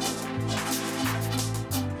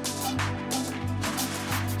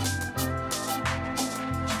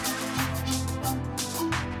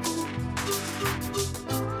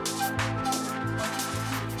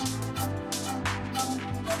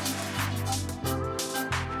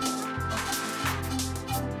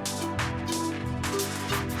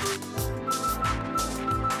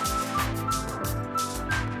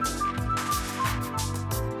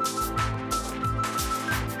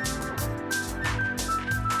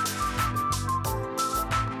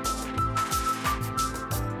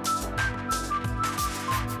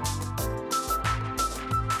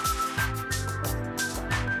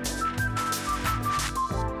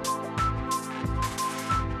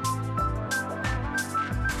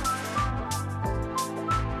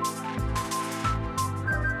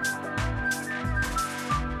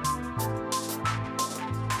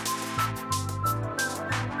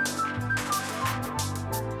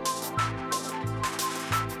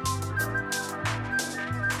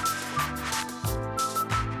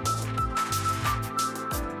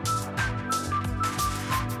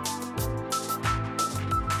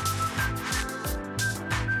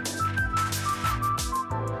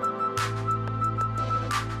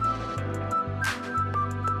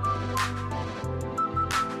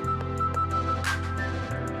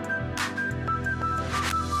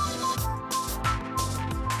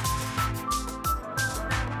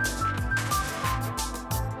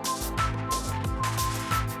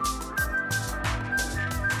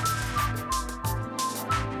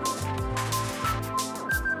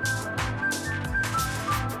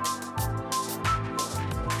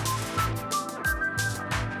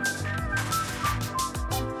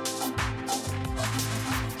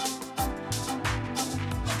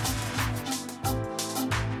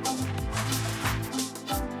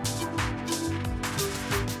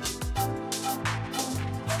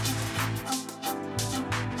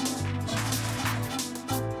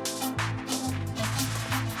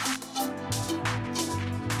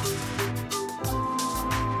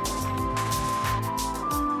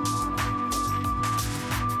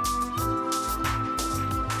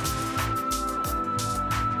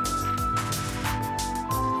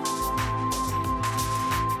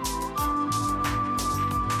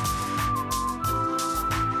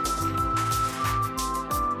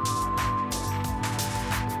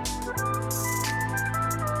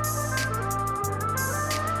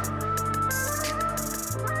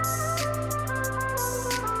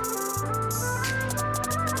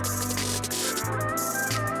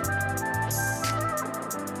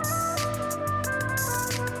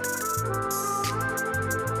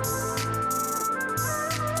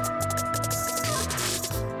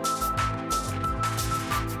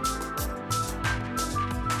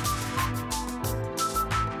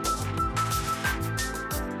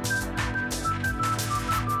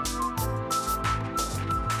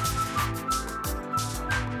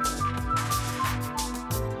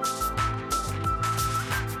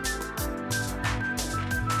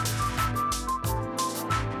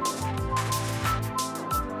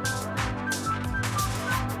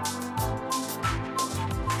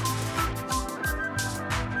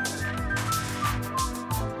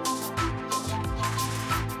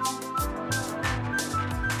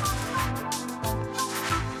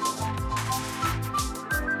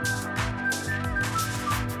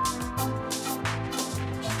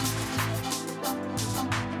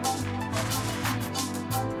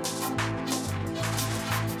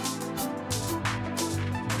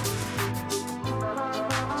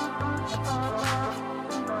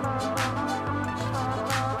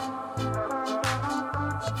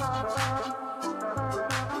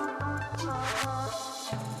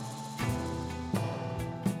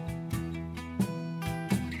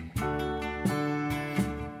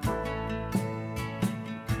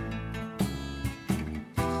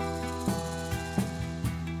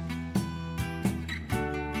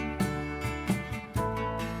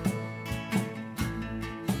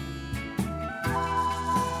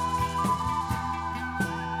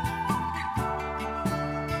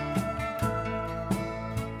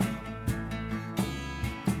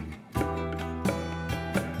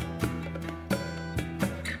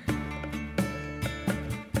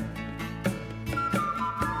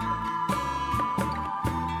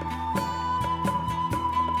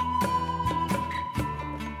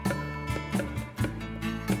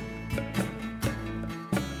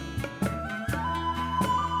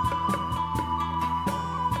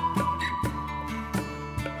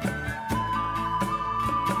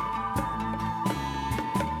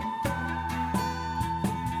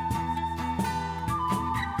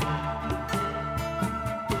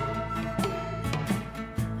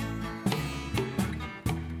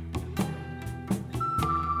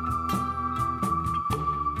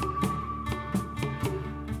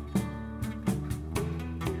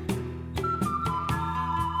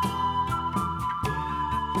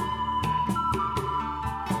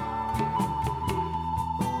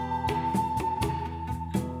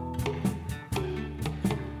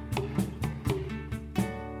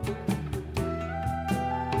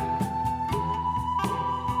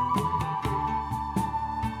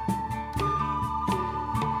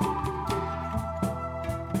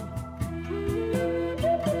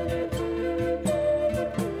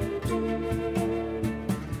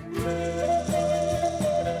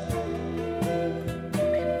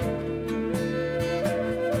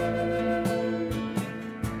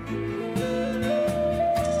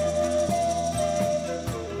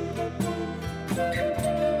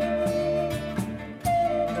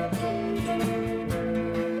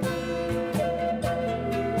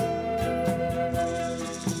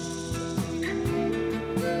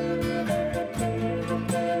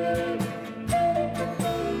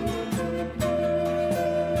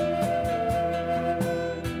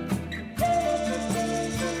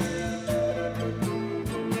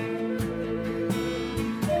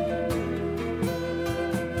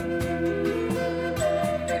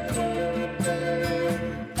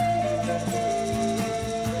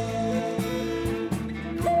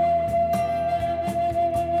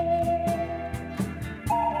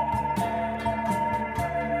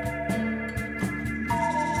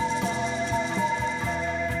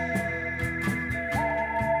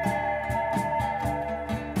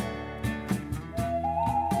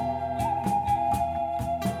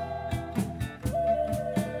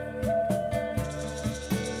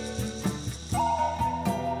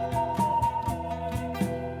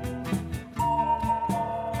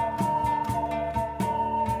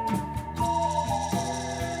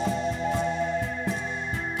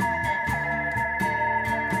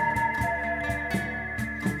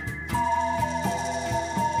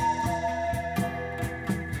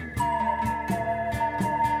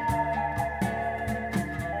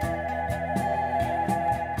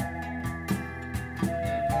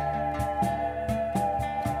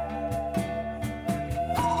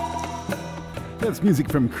 That's music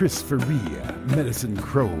from Chris Faria, Medicine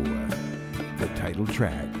Crow, the title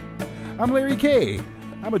track. I'm Larry K.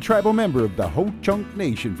 I'm a tribal member of the Ho-Chunk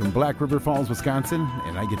Nation from Black River Falls, Wisconsin,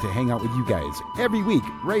 and I get to hang out with you guys every week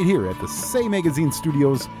right here at the Say Magazine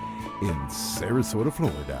Studios in Sarasota,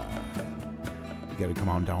 Florida. You gotta come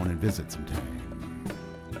on down and visit sometime.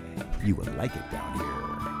 You will like it down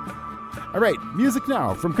here. All right, music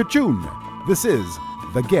now from Kachun. This is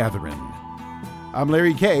The Gathering. I'm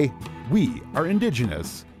Larry K. We are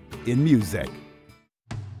indigenous in music.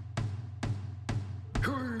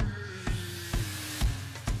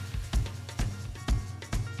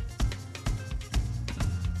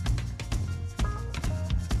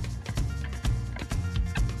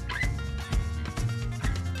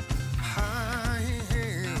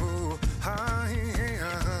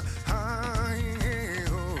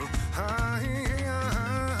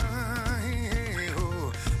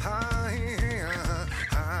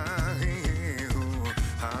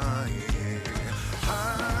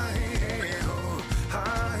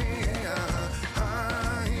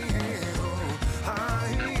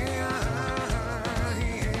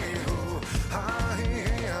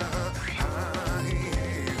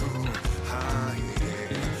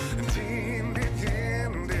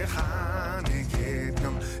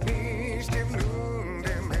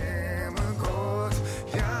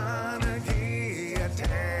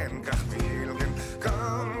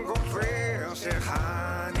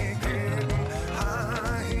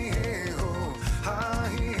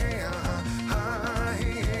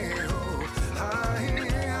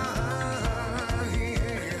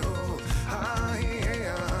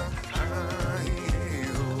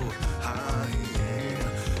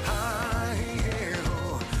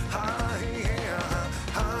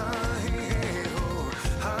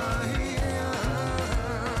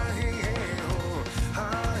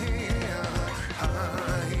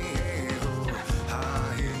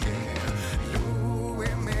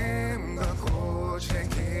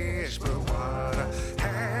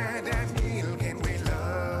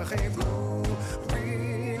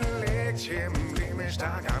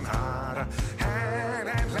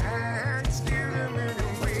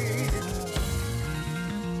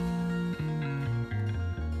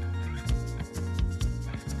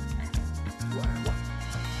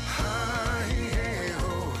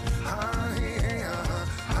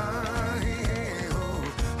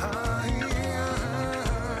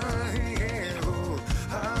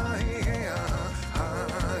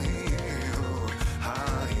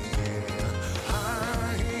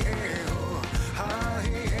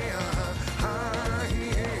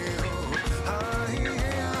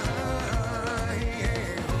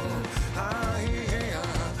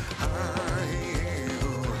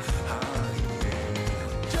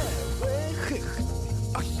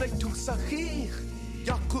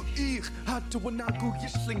 Wanagu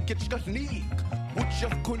yisling get skalnik. Which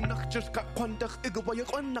of Kunach just got Quandach Igaway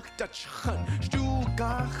Quanach Dutch Hun.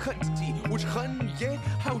 Stuga Hutty, which Hun ye,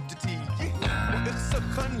 how did he? It's a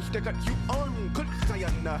Hun that got you on. Could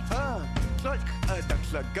Sayana, ha? Like a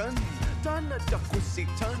Daklagan, Dana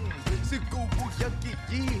Dakwisitan, Sigubu Yagi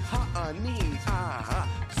Yi Haani, ah,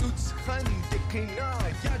 Suits Hun, Dikina,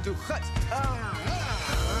 Yadu Hut, ah,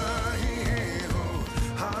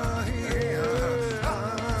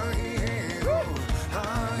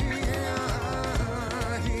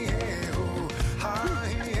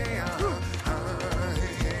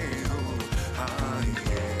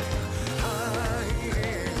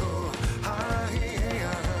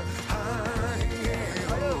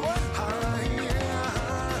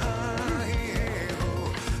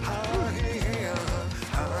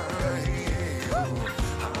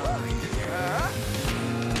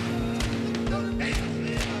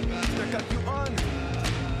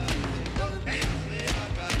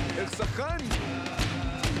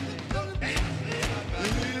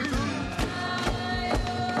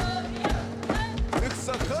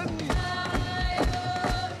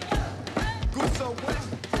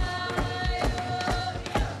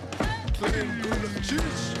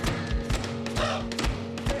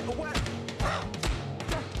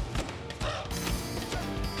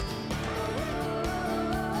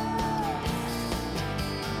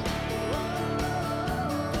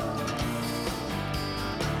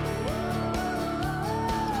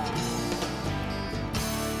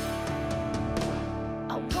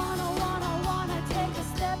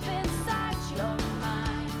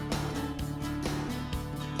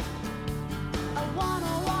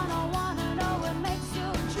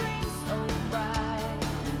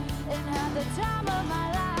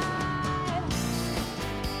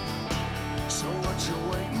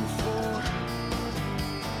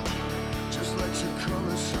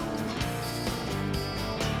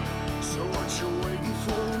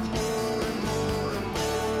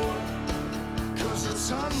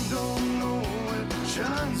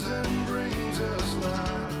 and brings us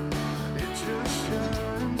light. It just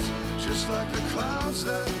shines, just like the clouds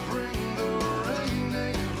that bring the rain.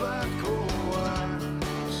 A black or white,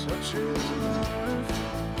 such is life.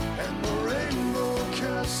 And the rainbow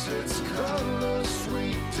casts its color,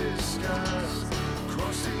 sweet disguise.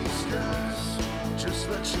 Across these skies, just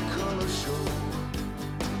let your color show.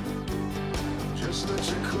 Just let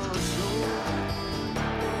your color show.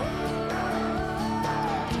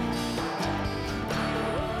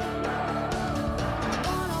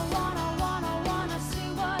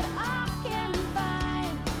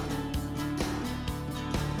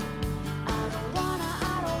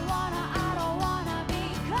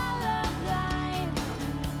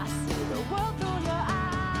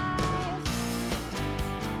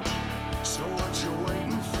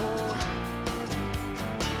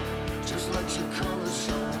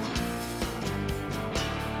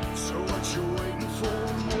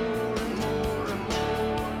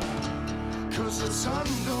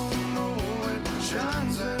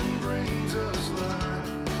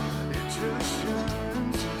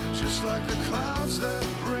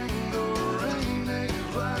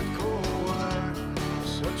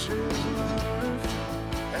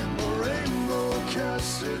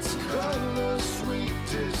 Its color, sweet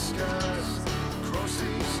disguise. Across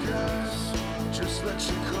these skies, just let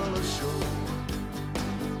your color show.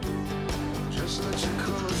 Just let your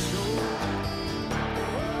color show.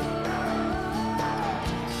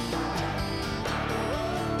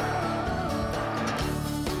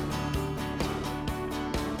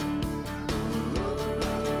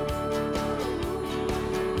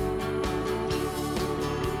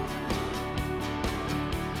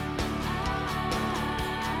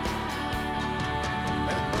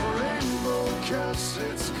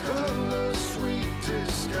 Its color, sweet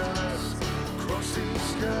disguise. Across these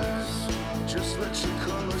skies, just let your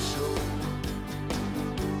color show.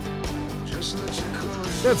 Just let your color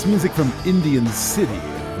show. That's music from Indian City,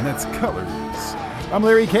 and that's Colors. I'm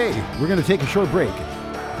Larry K. We're going to take a short break.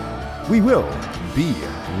 We will be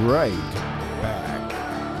right back.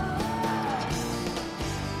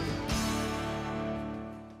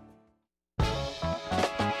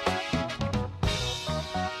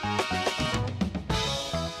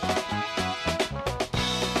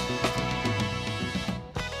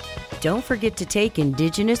 Don't forget to take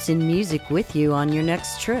Indigenous in Music with you on your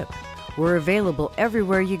next trip. We're available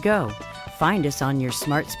everywhere you go. Find us on your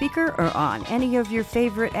smart speaker or on any of your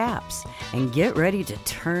favorite apps. And get ready to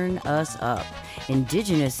turn us up.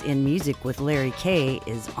 Indigenous in Music with Larry K.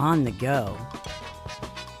 is on the go.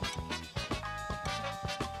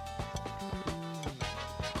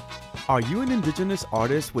 Are you an Indigenous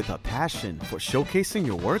artist with a passion for showcasing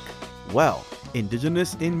your work? Well,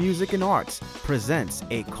 Indigenous in Music and Arts presents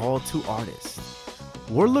a call to artists.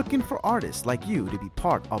 We're looking for artists like you to be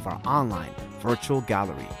part of our online virtual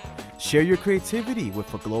gallery. Share your creativity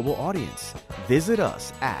with a global audience. Visit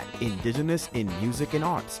us at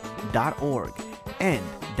indigenousinmusicandarts.org and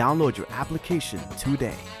download your application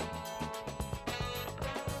today.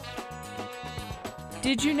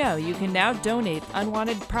 Did you know you can now donate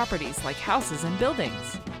unwanted properties like houses and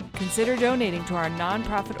buildings? Consider donating to our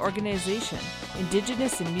nonprofit organization,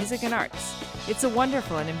 Indigenous in Music and Arts. It's a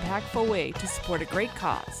wonderful and impactful way to support a great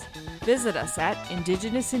cause. Visit us at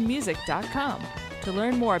indigenousinmusic.com to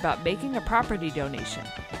learn more about making a property donation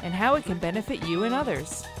and how it can benefit you and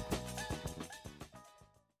others.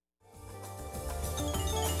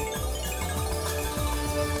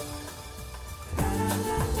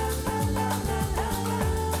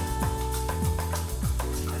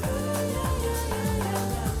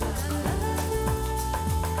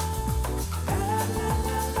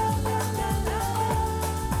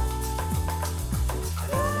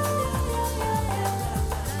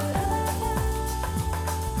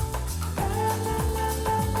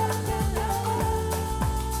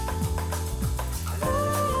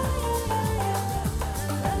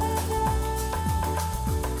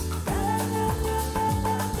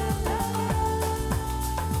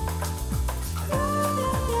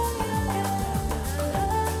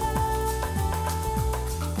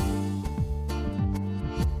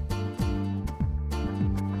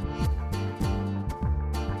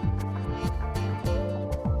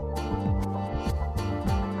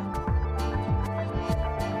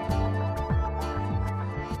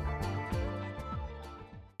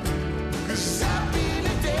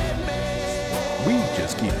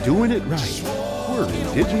 Keep doing it right. We're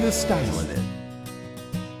Indigenous styling it.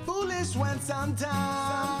 Foolish when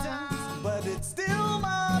sometimes, but it's still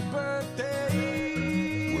my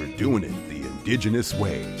birthday. We're doing it the Indigenous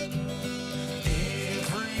way.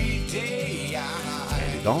 Every day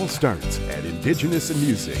I It all starts at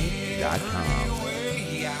indigenousinmusic.com.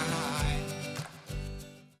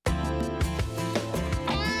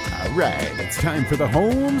 All right, it's time for the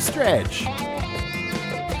home stretch.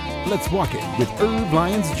 Let's walk it with Herb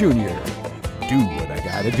Lyons Jr. Do what I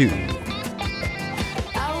gotta do.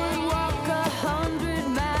 I would walk 100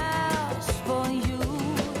 miles for you.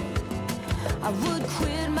 I would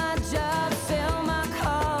quit my job, sell my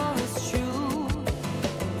car, it's true.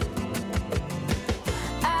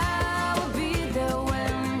 I will be there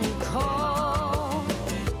when you call.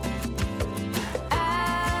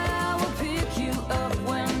 I will pick you up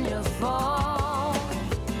when you fall.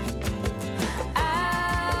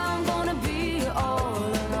 I'm gonna be all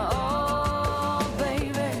in all,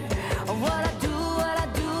 baby. What I do, what I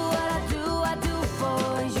do, what I do, I do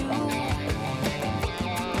for you.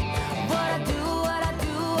 What I do, what I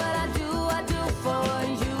do, what I do, I do for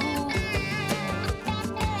you.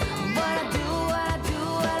 What I do, what I do,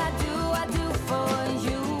 what I do, I do for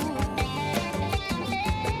you.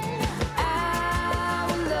 I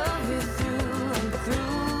will love you through and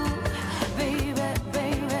through, baby,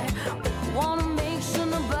 baby. Wanna make sure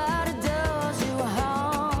nobody does you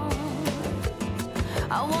harm.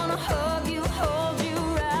 I wanna hug you, hold you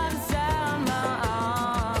right inside my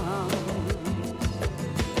arms.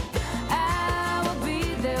 I will be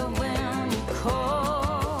there when you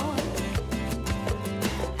call.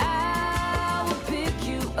 I will pick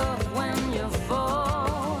you up when you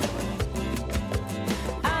fall.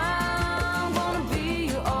 I'm gonna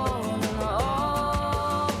be all in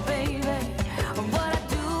all, baby. What I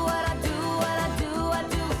do, what I do, what I do, I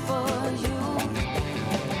do for you.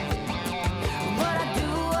 What I do,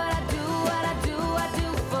 what I do, what I do, I do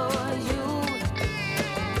for you.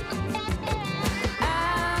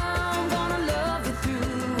 I'm gonna love you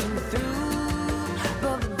through and through,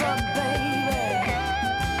 but baby.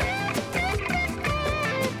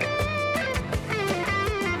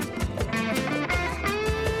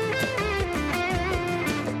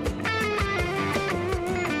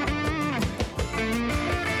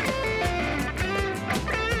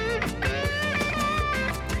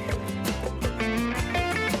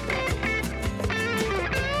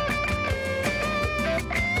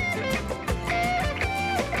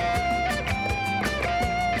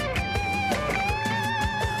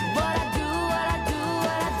 What I do, what I do,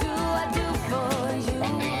 what I do, I do for you.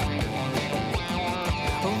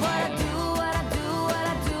 What I do, what I do, what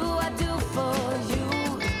I do, I do for you.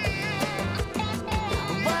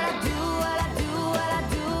 What I do, what I do, what I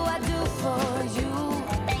do, I do for you.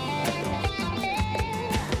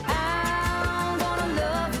 I'm gonna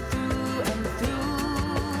love you through and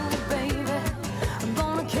through, baby. I'm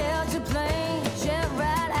gonna catch a plane, jet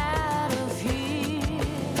right out of here.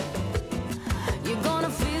 You're gonna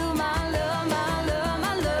feel my love, my love,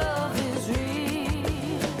 my love is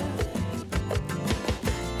real.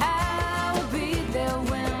 I will be there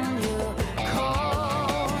when you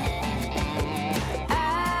call.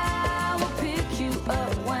 I will pick you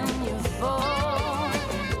up when you fall.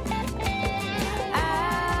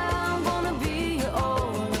 I'm gonna be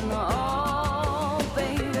all in all,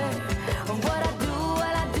 baby. What I do,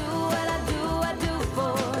 what I do, what I do, I do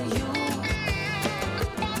for you.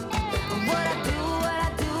 What I do, what I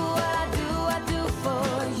do, what I do, I do for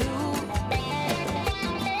you.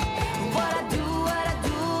 What I do, what I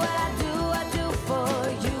do, what I do, I do for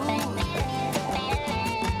you.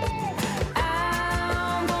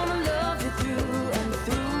 I'm gonna love you through and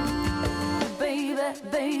through, baby,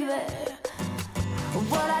 baby.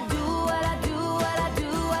 What I do, what I do, what I do,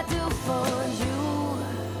 I do for you.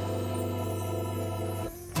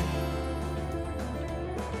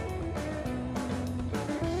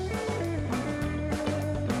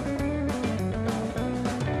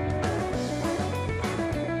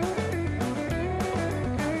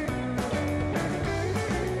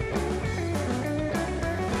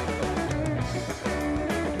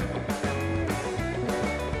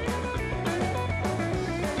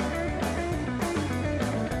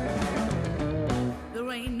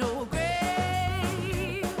 There ain't no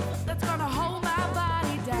grave that's gonna hold my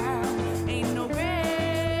body down. Ain't no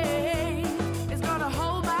grave is gonna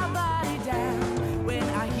hold my body down. When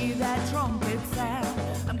I hear that trumpet sound,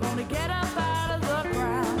 I'm gonna get up out of the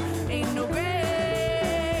ground. Ain't no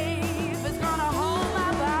grave is gonna hold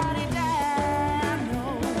my body down.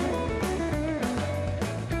 No.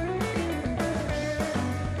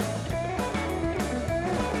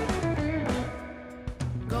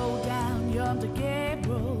 Go down yonder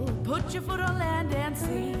Gabriel, put your foot on land and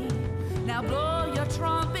sea. Now blow your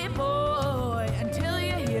trumpet, boy, until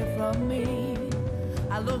you hear from me.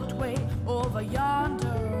 I looked way over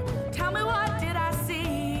yonder. Tell me, what did I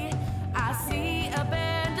see? I see a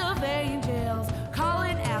bear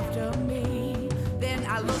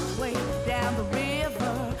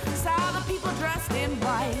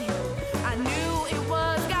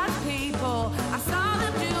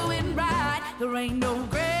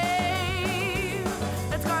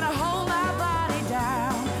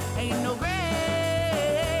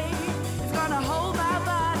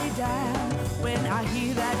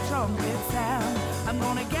trumpet sound. I'm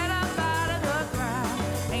gonna get up out of the ground.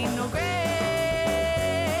 Ain't no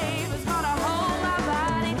grave is gonna hold my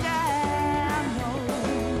body down, no.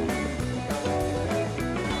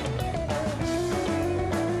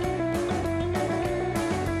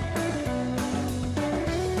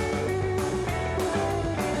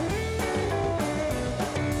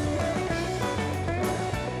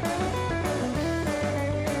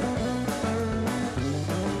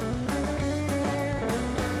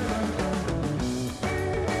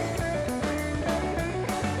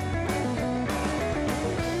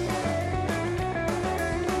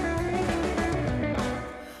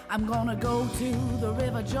 I'm gonna go to the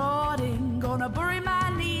River Jordan, gonna bury my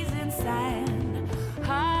knees in sand,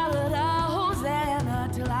 holler a Hosanna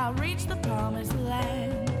till I reach the promised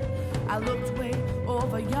land. I looked way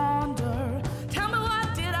over yonder, tell me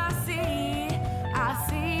what did I see? I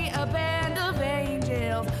see a band of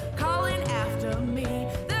angels calling after me.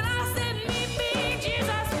 Then I said, meet me,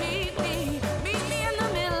 Jesus, meet me in the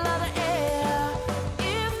middle of the air.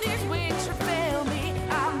 If these wings should fail me,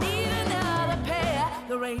 I'll need another pair.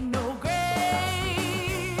 There ain't no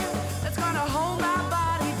grave that's gonna hold my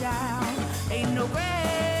body down. Ain't no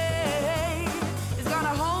grave is gonna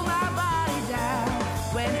hold my body down.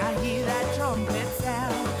 When I hear that trumpet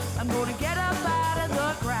sound, I'm gonna get up out of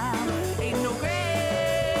the ground. Ain't no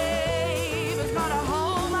grave is gonna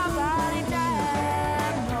hold my body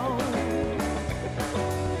down, no.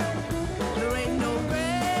 There ain't no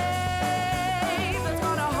grave that's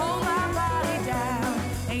gonna hold my body down.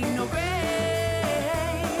 Ain't no grave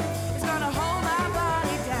is gonna hold my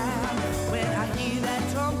body down. When I hear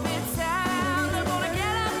that trumpet sound, I'm gonna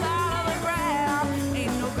get up out of the ground.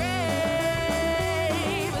 Ain't no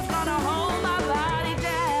grave is gonna hold my body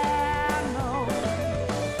down, no.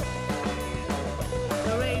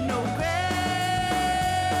 There ain't no grave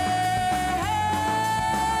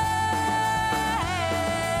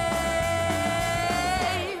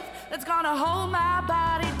that's gonna hold my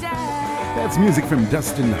body down. That's music from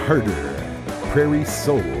Dustin Harder, Prairie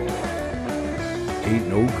Soul. Ain't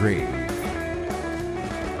no grave.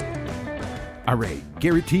 All right,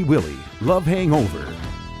 Garrett T. Willie, Love Hangover.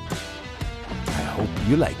 I hope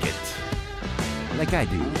you like it, like I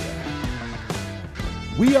do.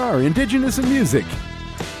 We are Indigenous in Music,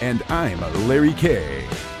 and I'm Larry K.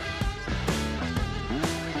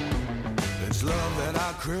 It's love that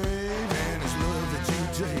I crave, and it's love that you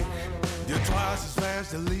take. You're twice as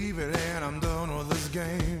fast to leave it, and I'm done with this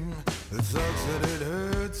game. It sucks that it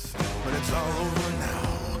hurts, but it's all over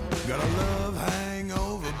now. Got a love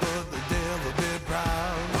hangover, but the devil did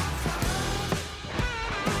proud.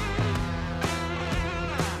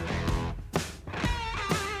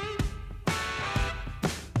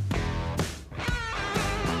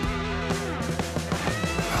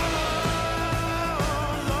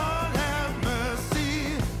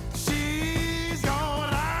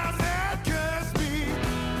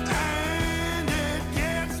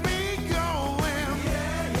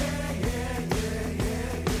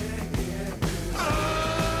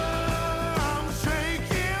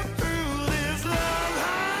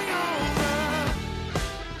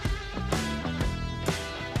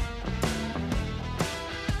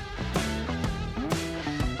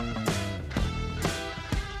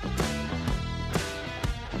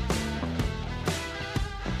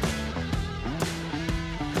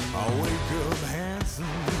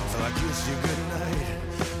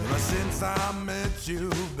 Since I met you,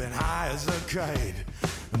 been high as a kite.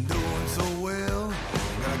 I'm doing so well,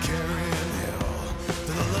 gonna carry in hell.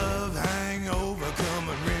 To the love hangover, come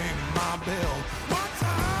and ring my bell. One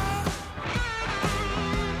time.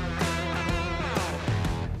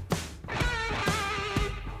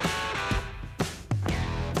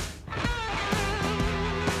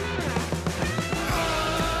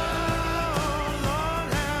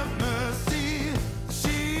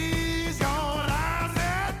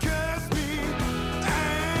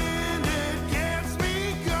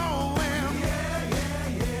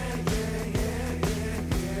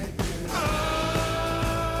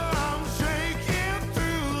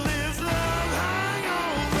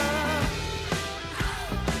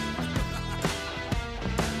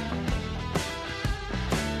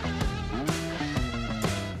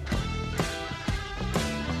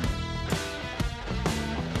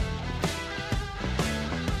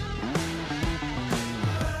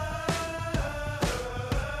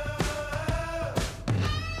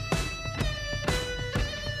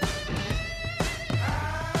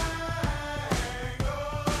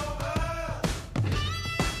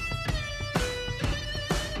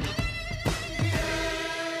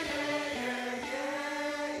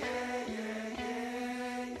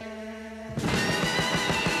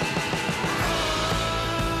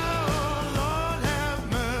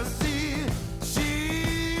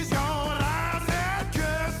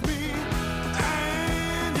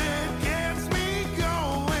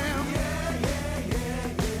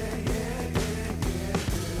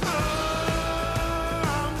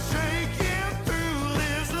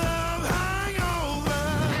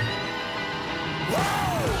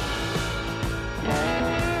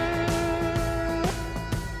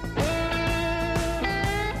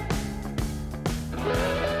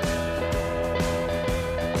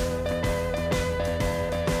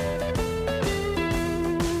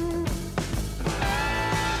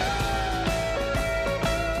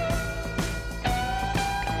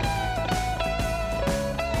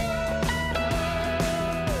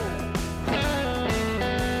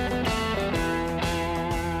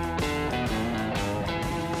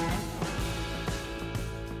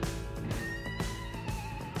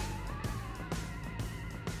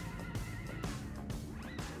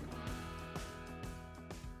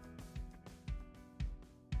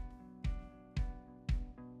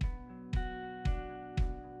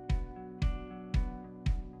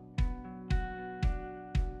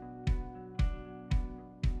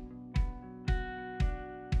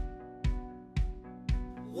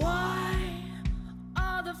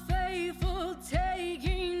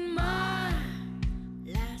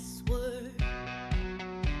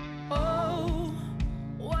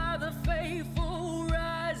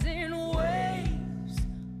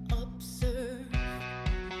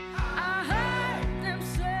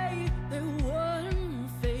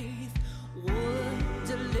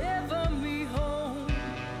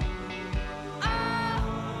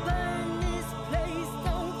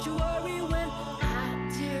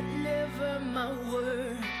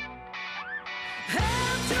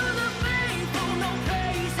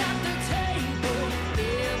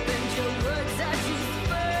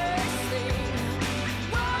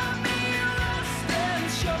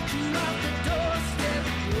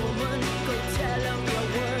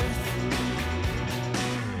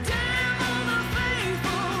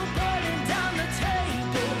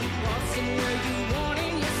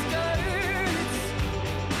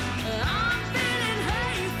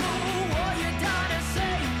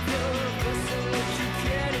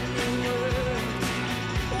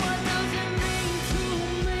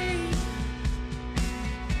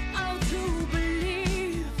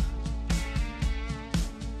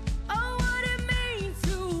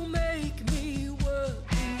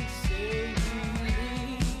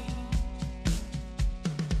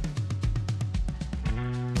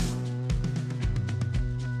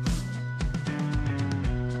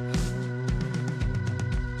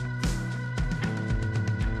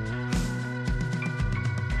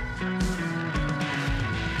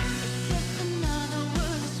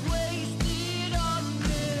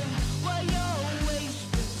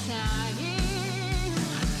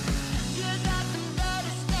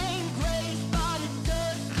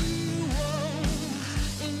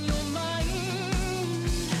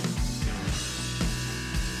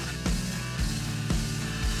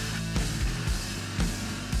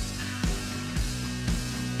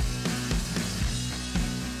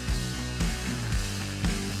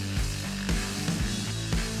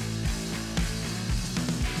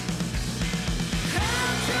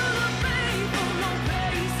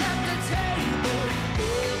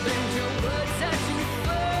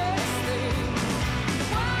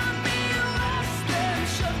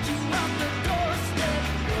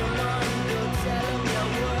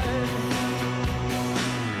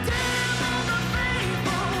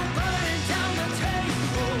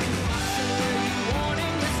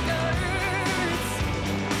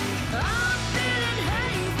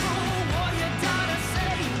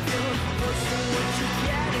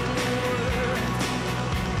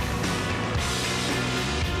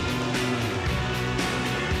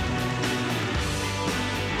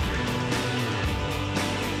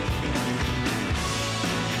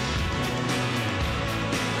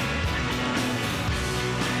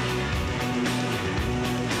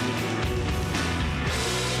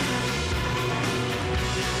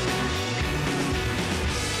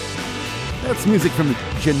 That's music from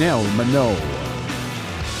Janelle Monáe.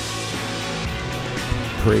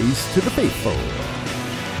 Praise to the faithful.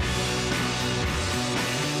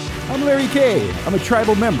 I'm Larry K. I'm a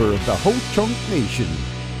tribal member of the Ho-Chunk Nation.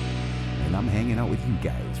 And I'm hanging out with you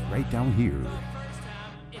guys right down here.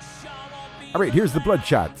 All right, here's the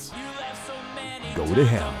Bloodshots. Go to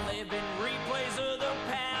hell.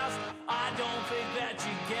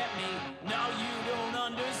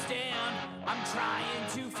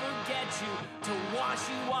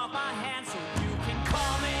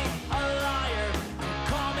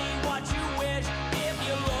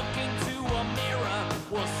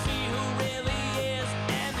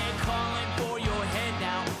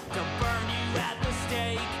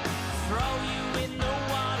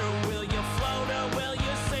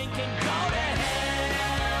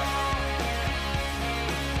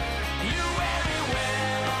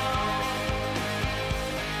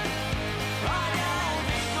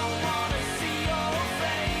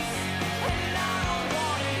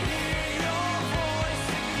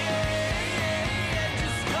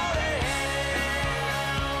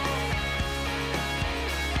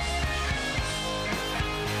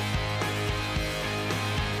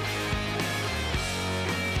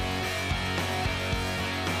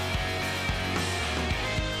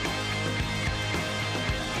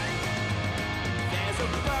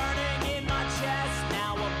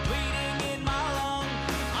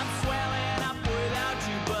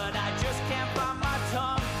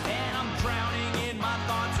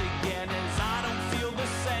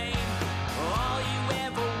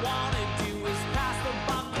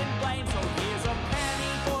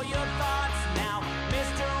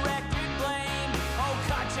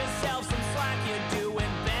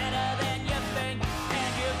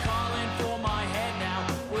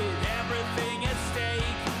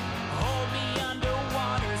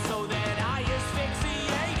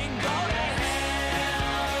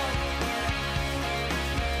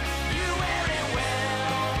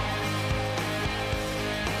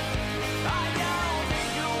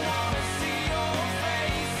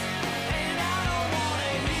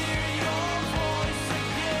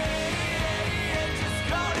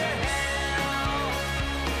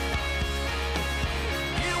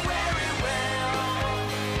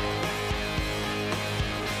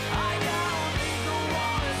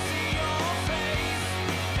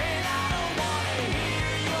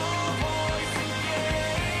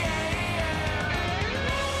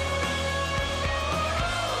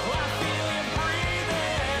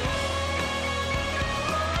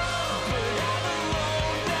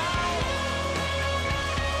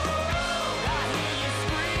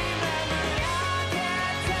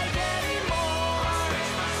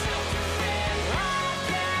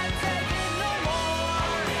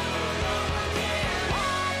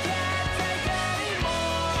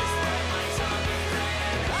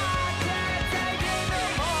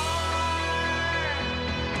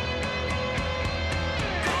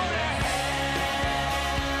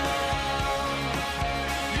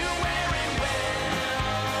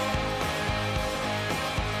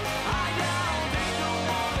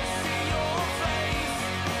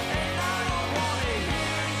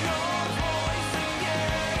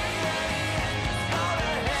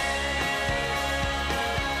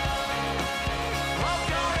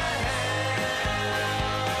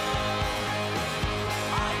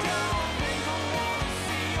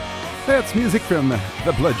 That's music from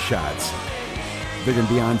the Bloodshots. They're going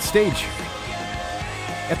to be on stage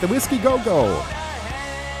at the Whiskey Go-Go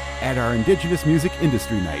at our Indigenous Music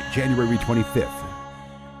Industry Night, January 25th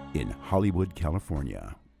in Hollywood,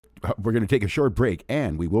 California. We're going to take a short break,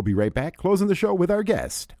 and we will be right back, closing the show with our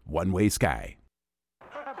guest, One Way Sky.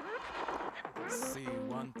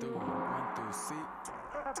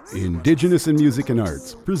 Indigenous in Music and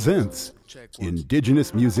Arts presents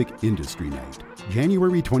Indigenous Music Industry Night,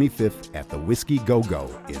 January 25th at the Whiskey Go-Go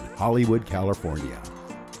in Hollywood, California.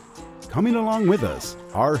 Coming along with us,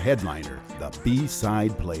 our headliner, the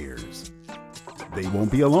B-Side Players. They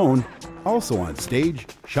won't be alone. Also on stage,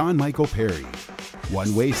 Sean Michael Perry,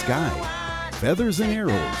 One Way Sky, Feathers and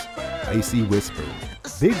Arrows, Icy Whisper,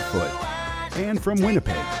 Bigfoot, and from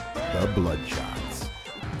Winnipeg, the Bloodshots.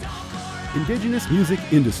 Indigenous Music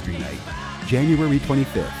Industry Night, January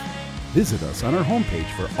 25th. Visit us on our homepage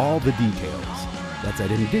for all the details. That's at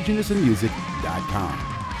indigenousinmusic.com.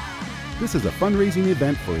 This is a fundraising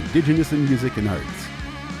event for Indigenous in Music and Arts.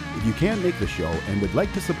 If you can't make the show and would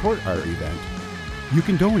like to support our event, you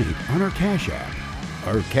can donate on our Cash App.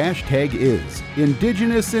 Our cash tag is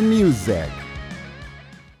Indigenous in Music.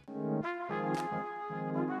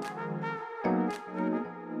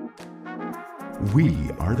 We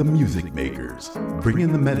are the music makers,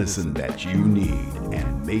 bringing the medicine that you need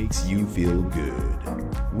and makes you feel good.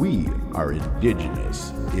 We are indigenous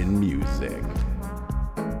in music.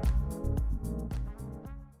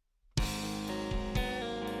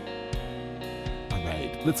 All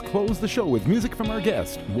right, let's close the show with music from our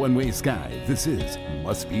guest, One Way Sky. This is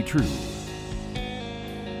Must Be True.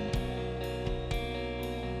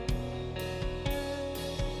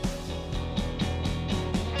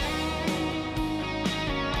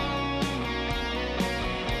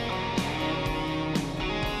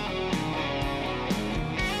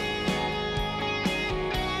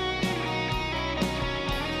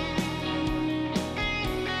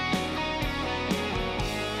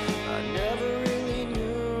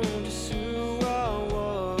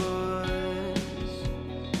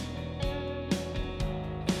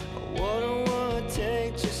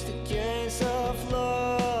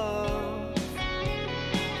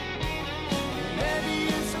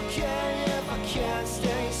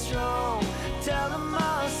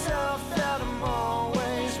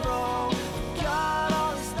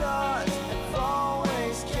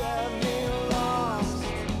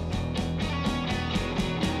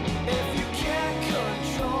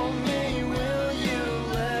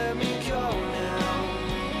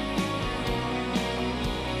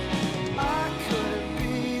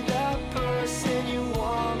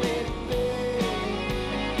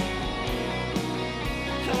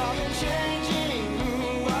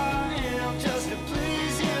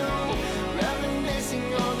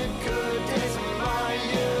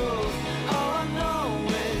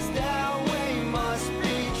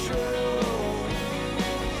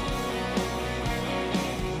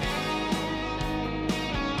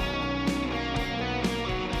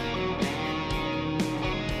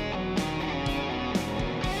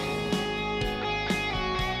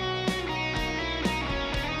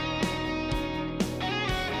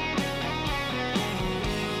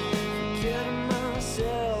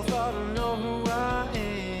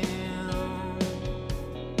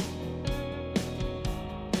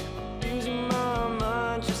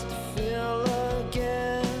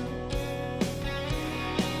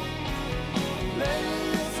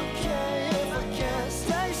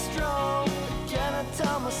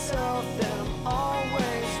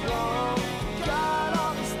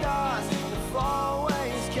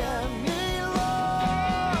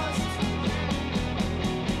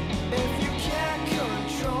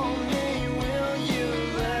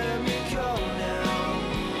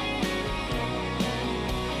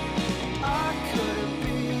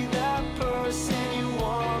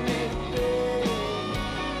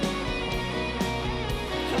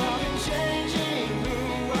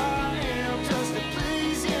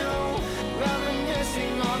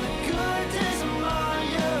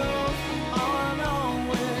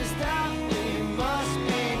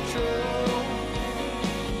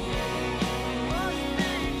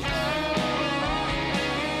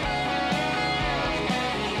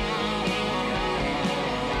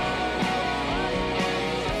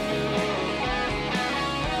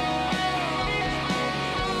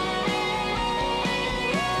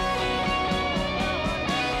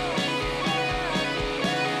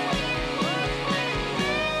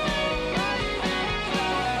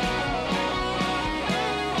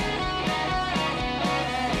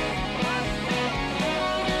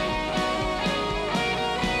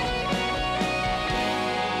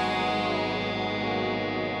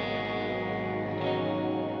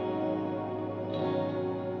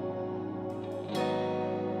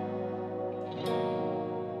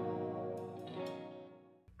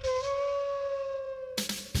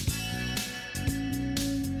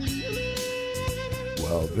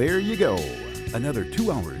 Well, there you go. Another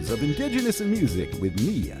 2 hours of Indigenous in Music with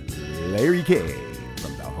me, Larry K.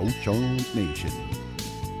 from the Ho-Chunk Nation.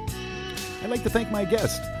 I'd like to thank my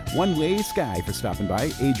guest, One Way Sky, for stopping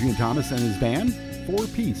by, Adrian Thomas and his band, 4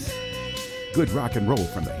 Piece. Good rock and roll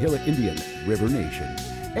from the Gila Indian River Nation.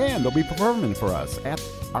 And they'll be performing for us at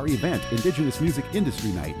our event, Indigenous Music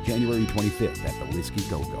Industry Night, January 25th at the Whiskey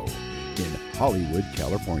Go-Go in Hollywood,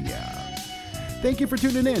 California. Thank you for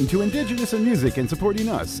tuning in to Indigenous in Music and supporting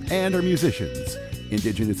us and our musicians.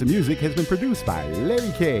 Indigenous in Music has been produced by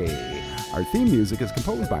Larry K. Our theme music is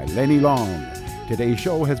composed by Lenny Long. Today's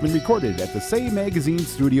show has been recorded at the Say Magazine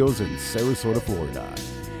Studios in Sarasota, Florida.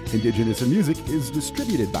 Indigenous in Music is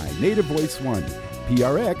distributed by Native Voice One,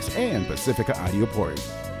 PRX, and Pacifica Audio Port.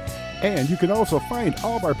 And you can also find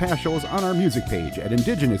all of our past shows on our music page at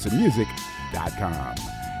indigenousinmusic.com.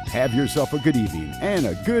 Have yourself a good evening and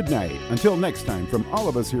a good night. Until next time, from all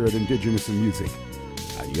of us here at Indigenous in Music,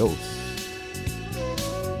 adios.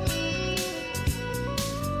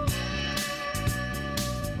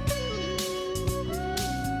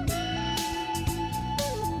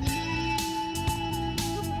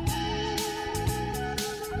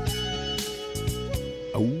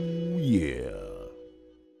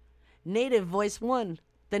 Native Voice One,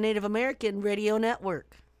 the Native American Radio Network.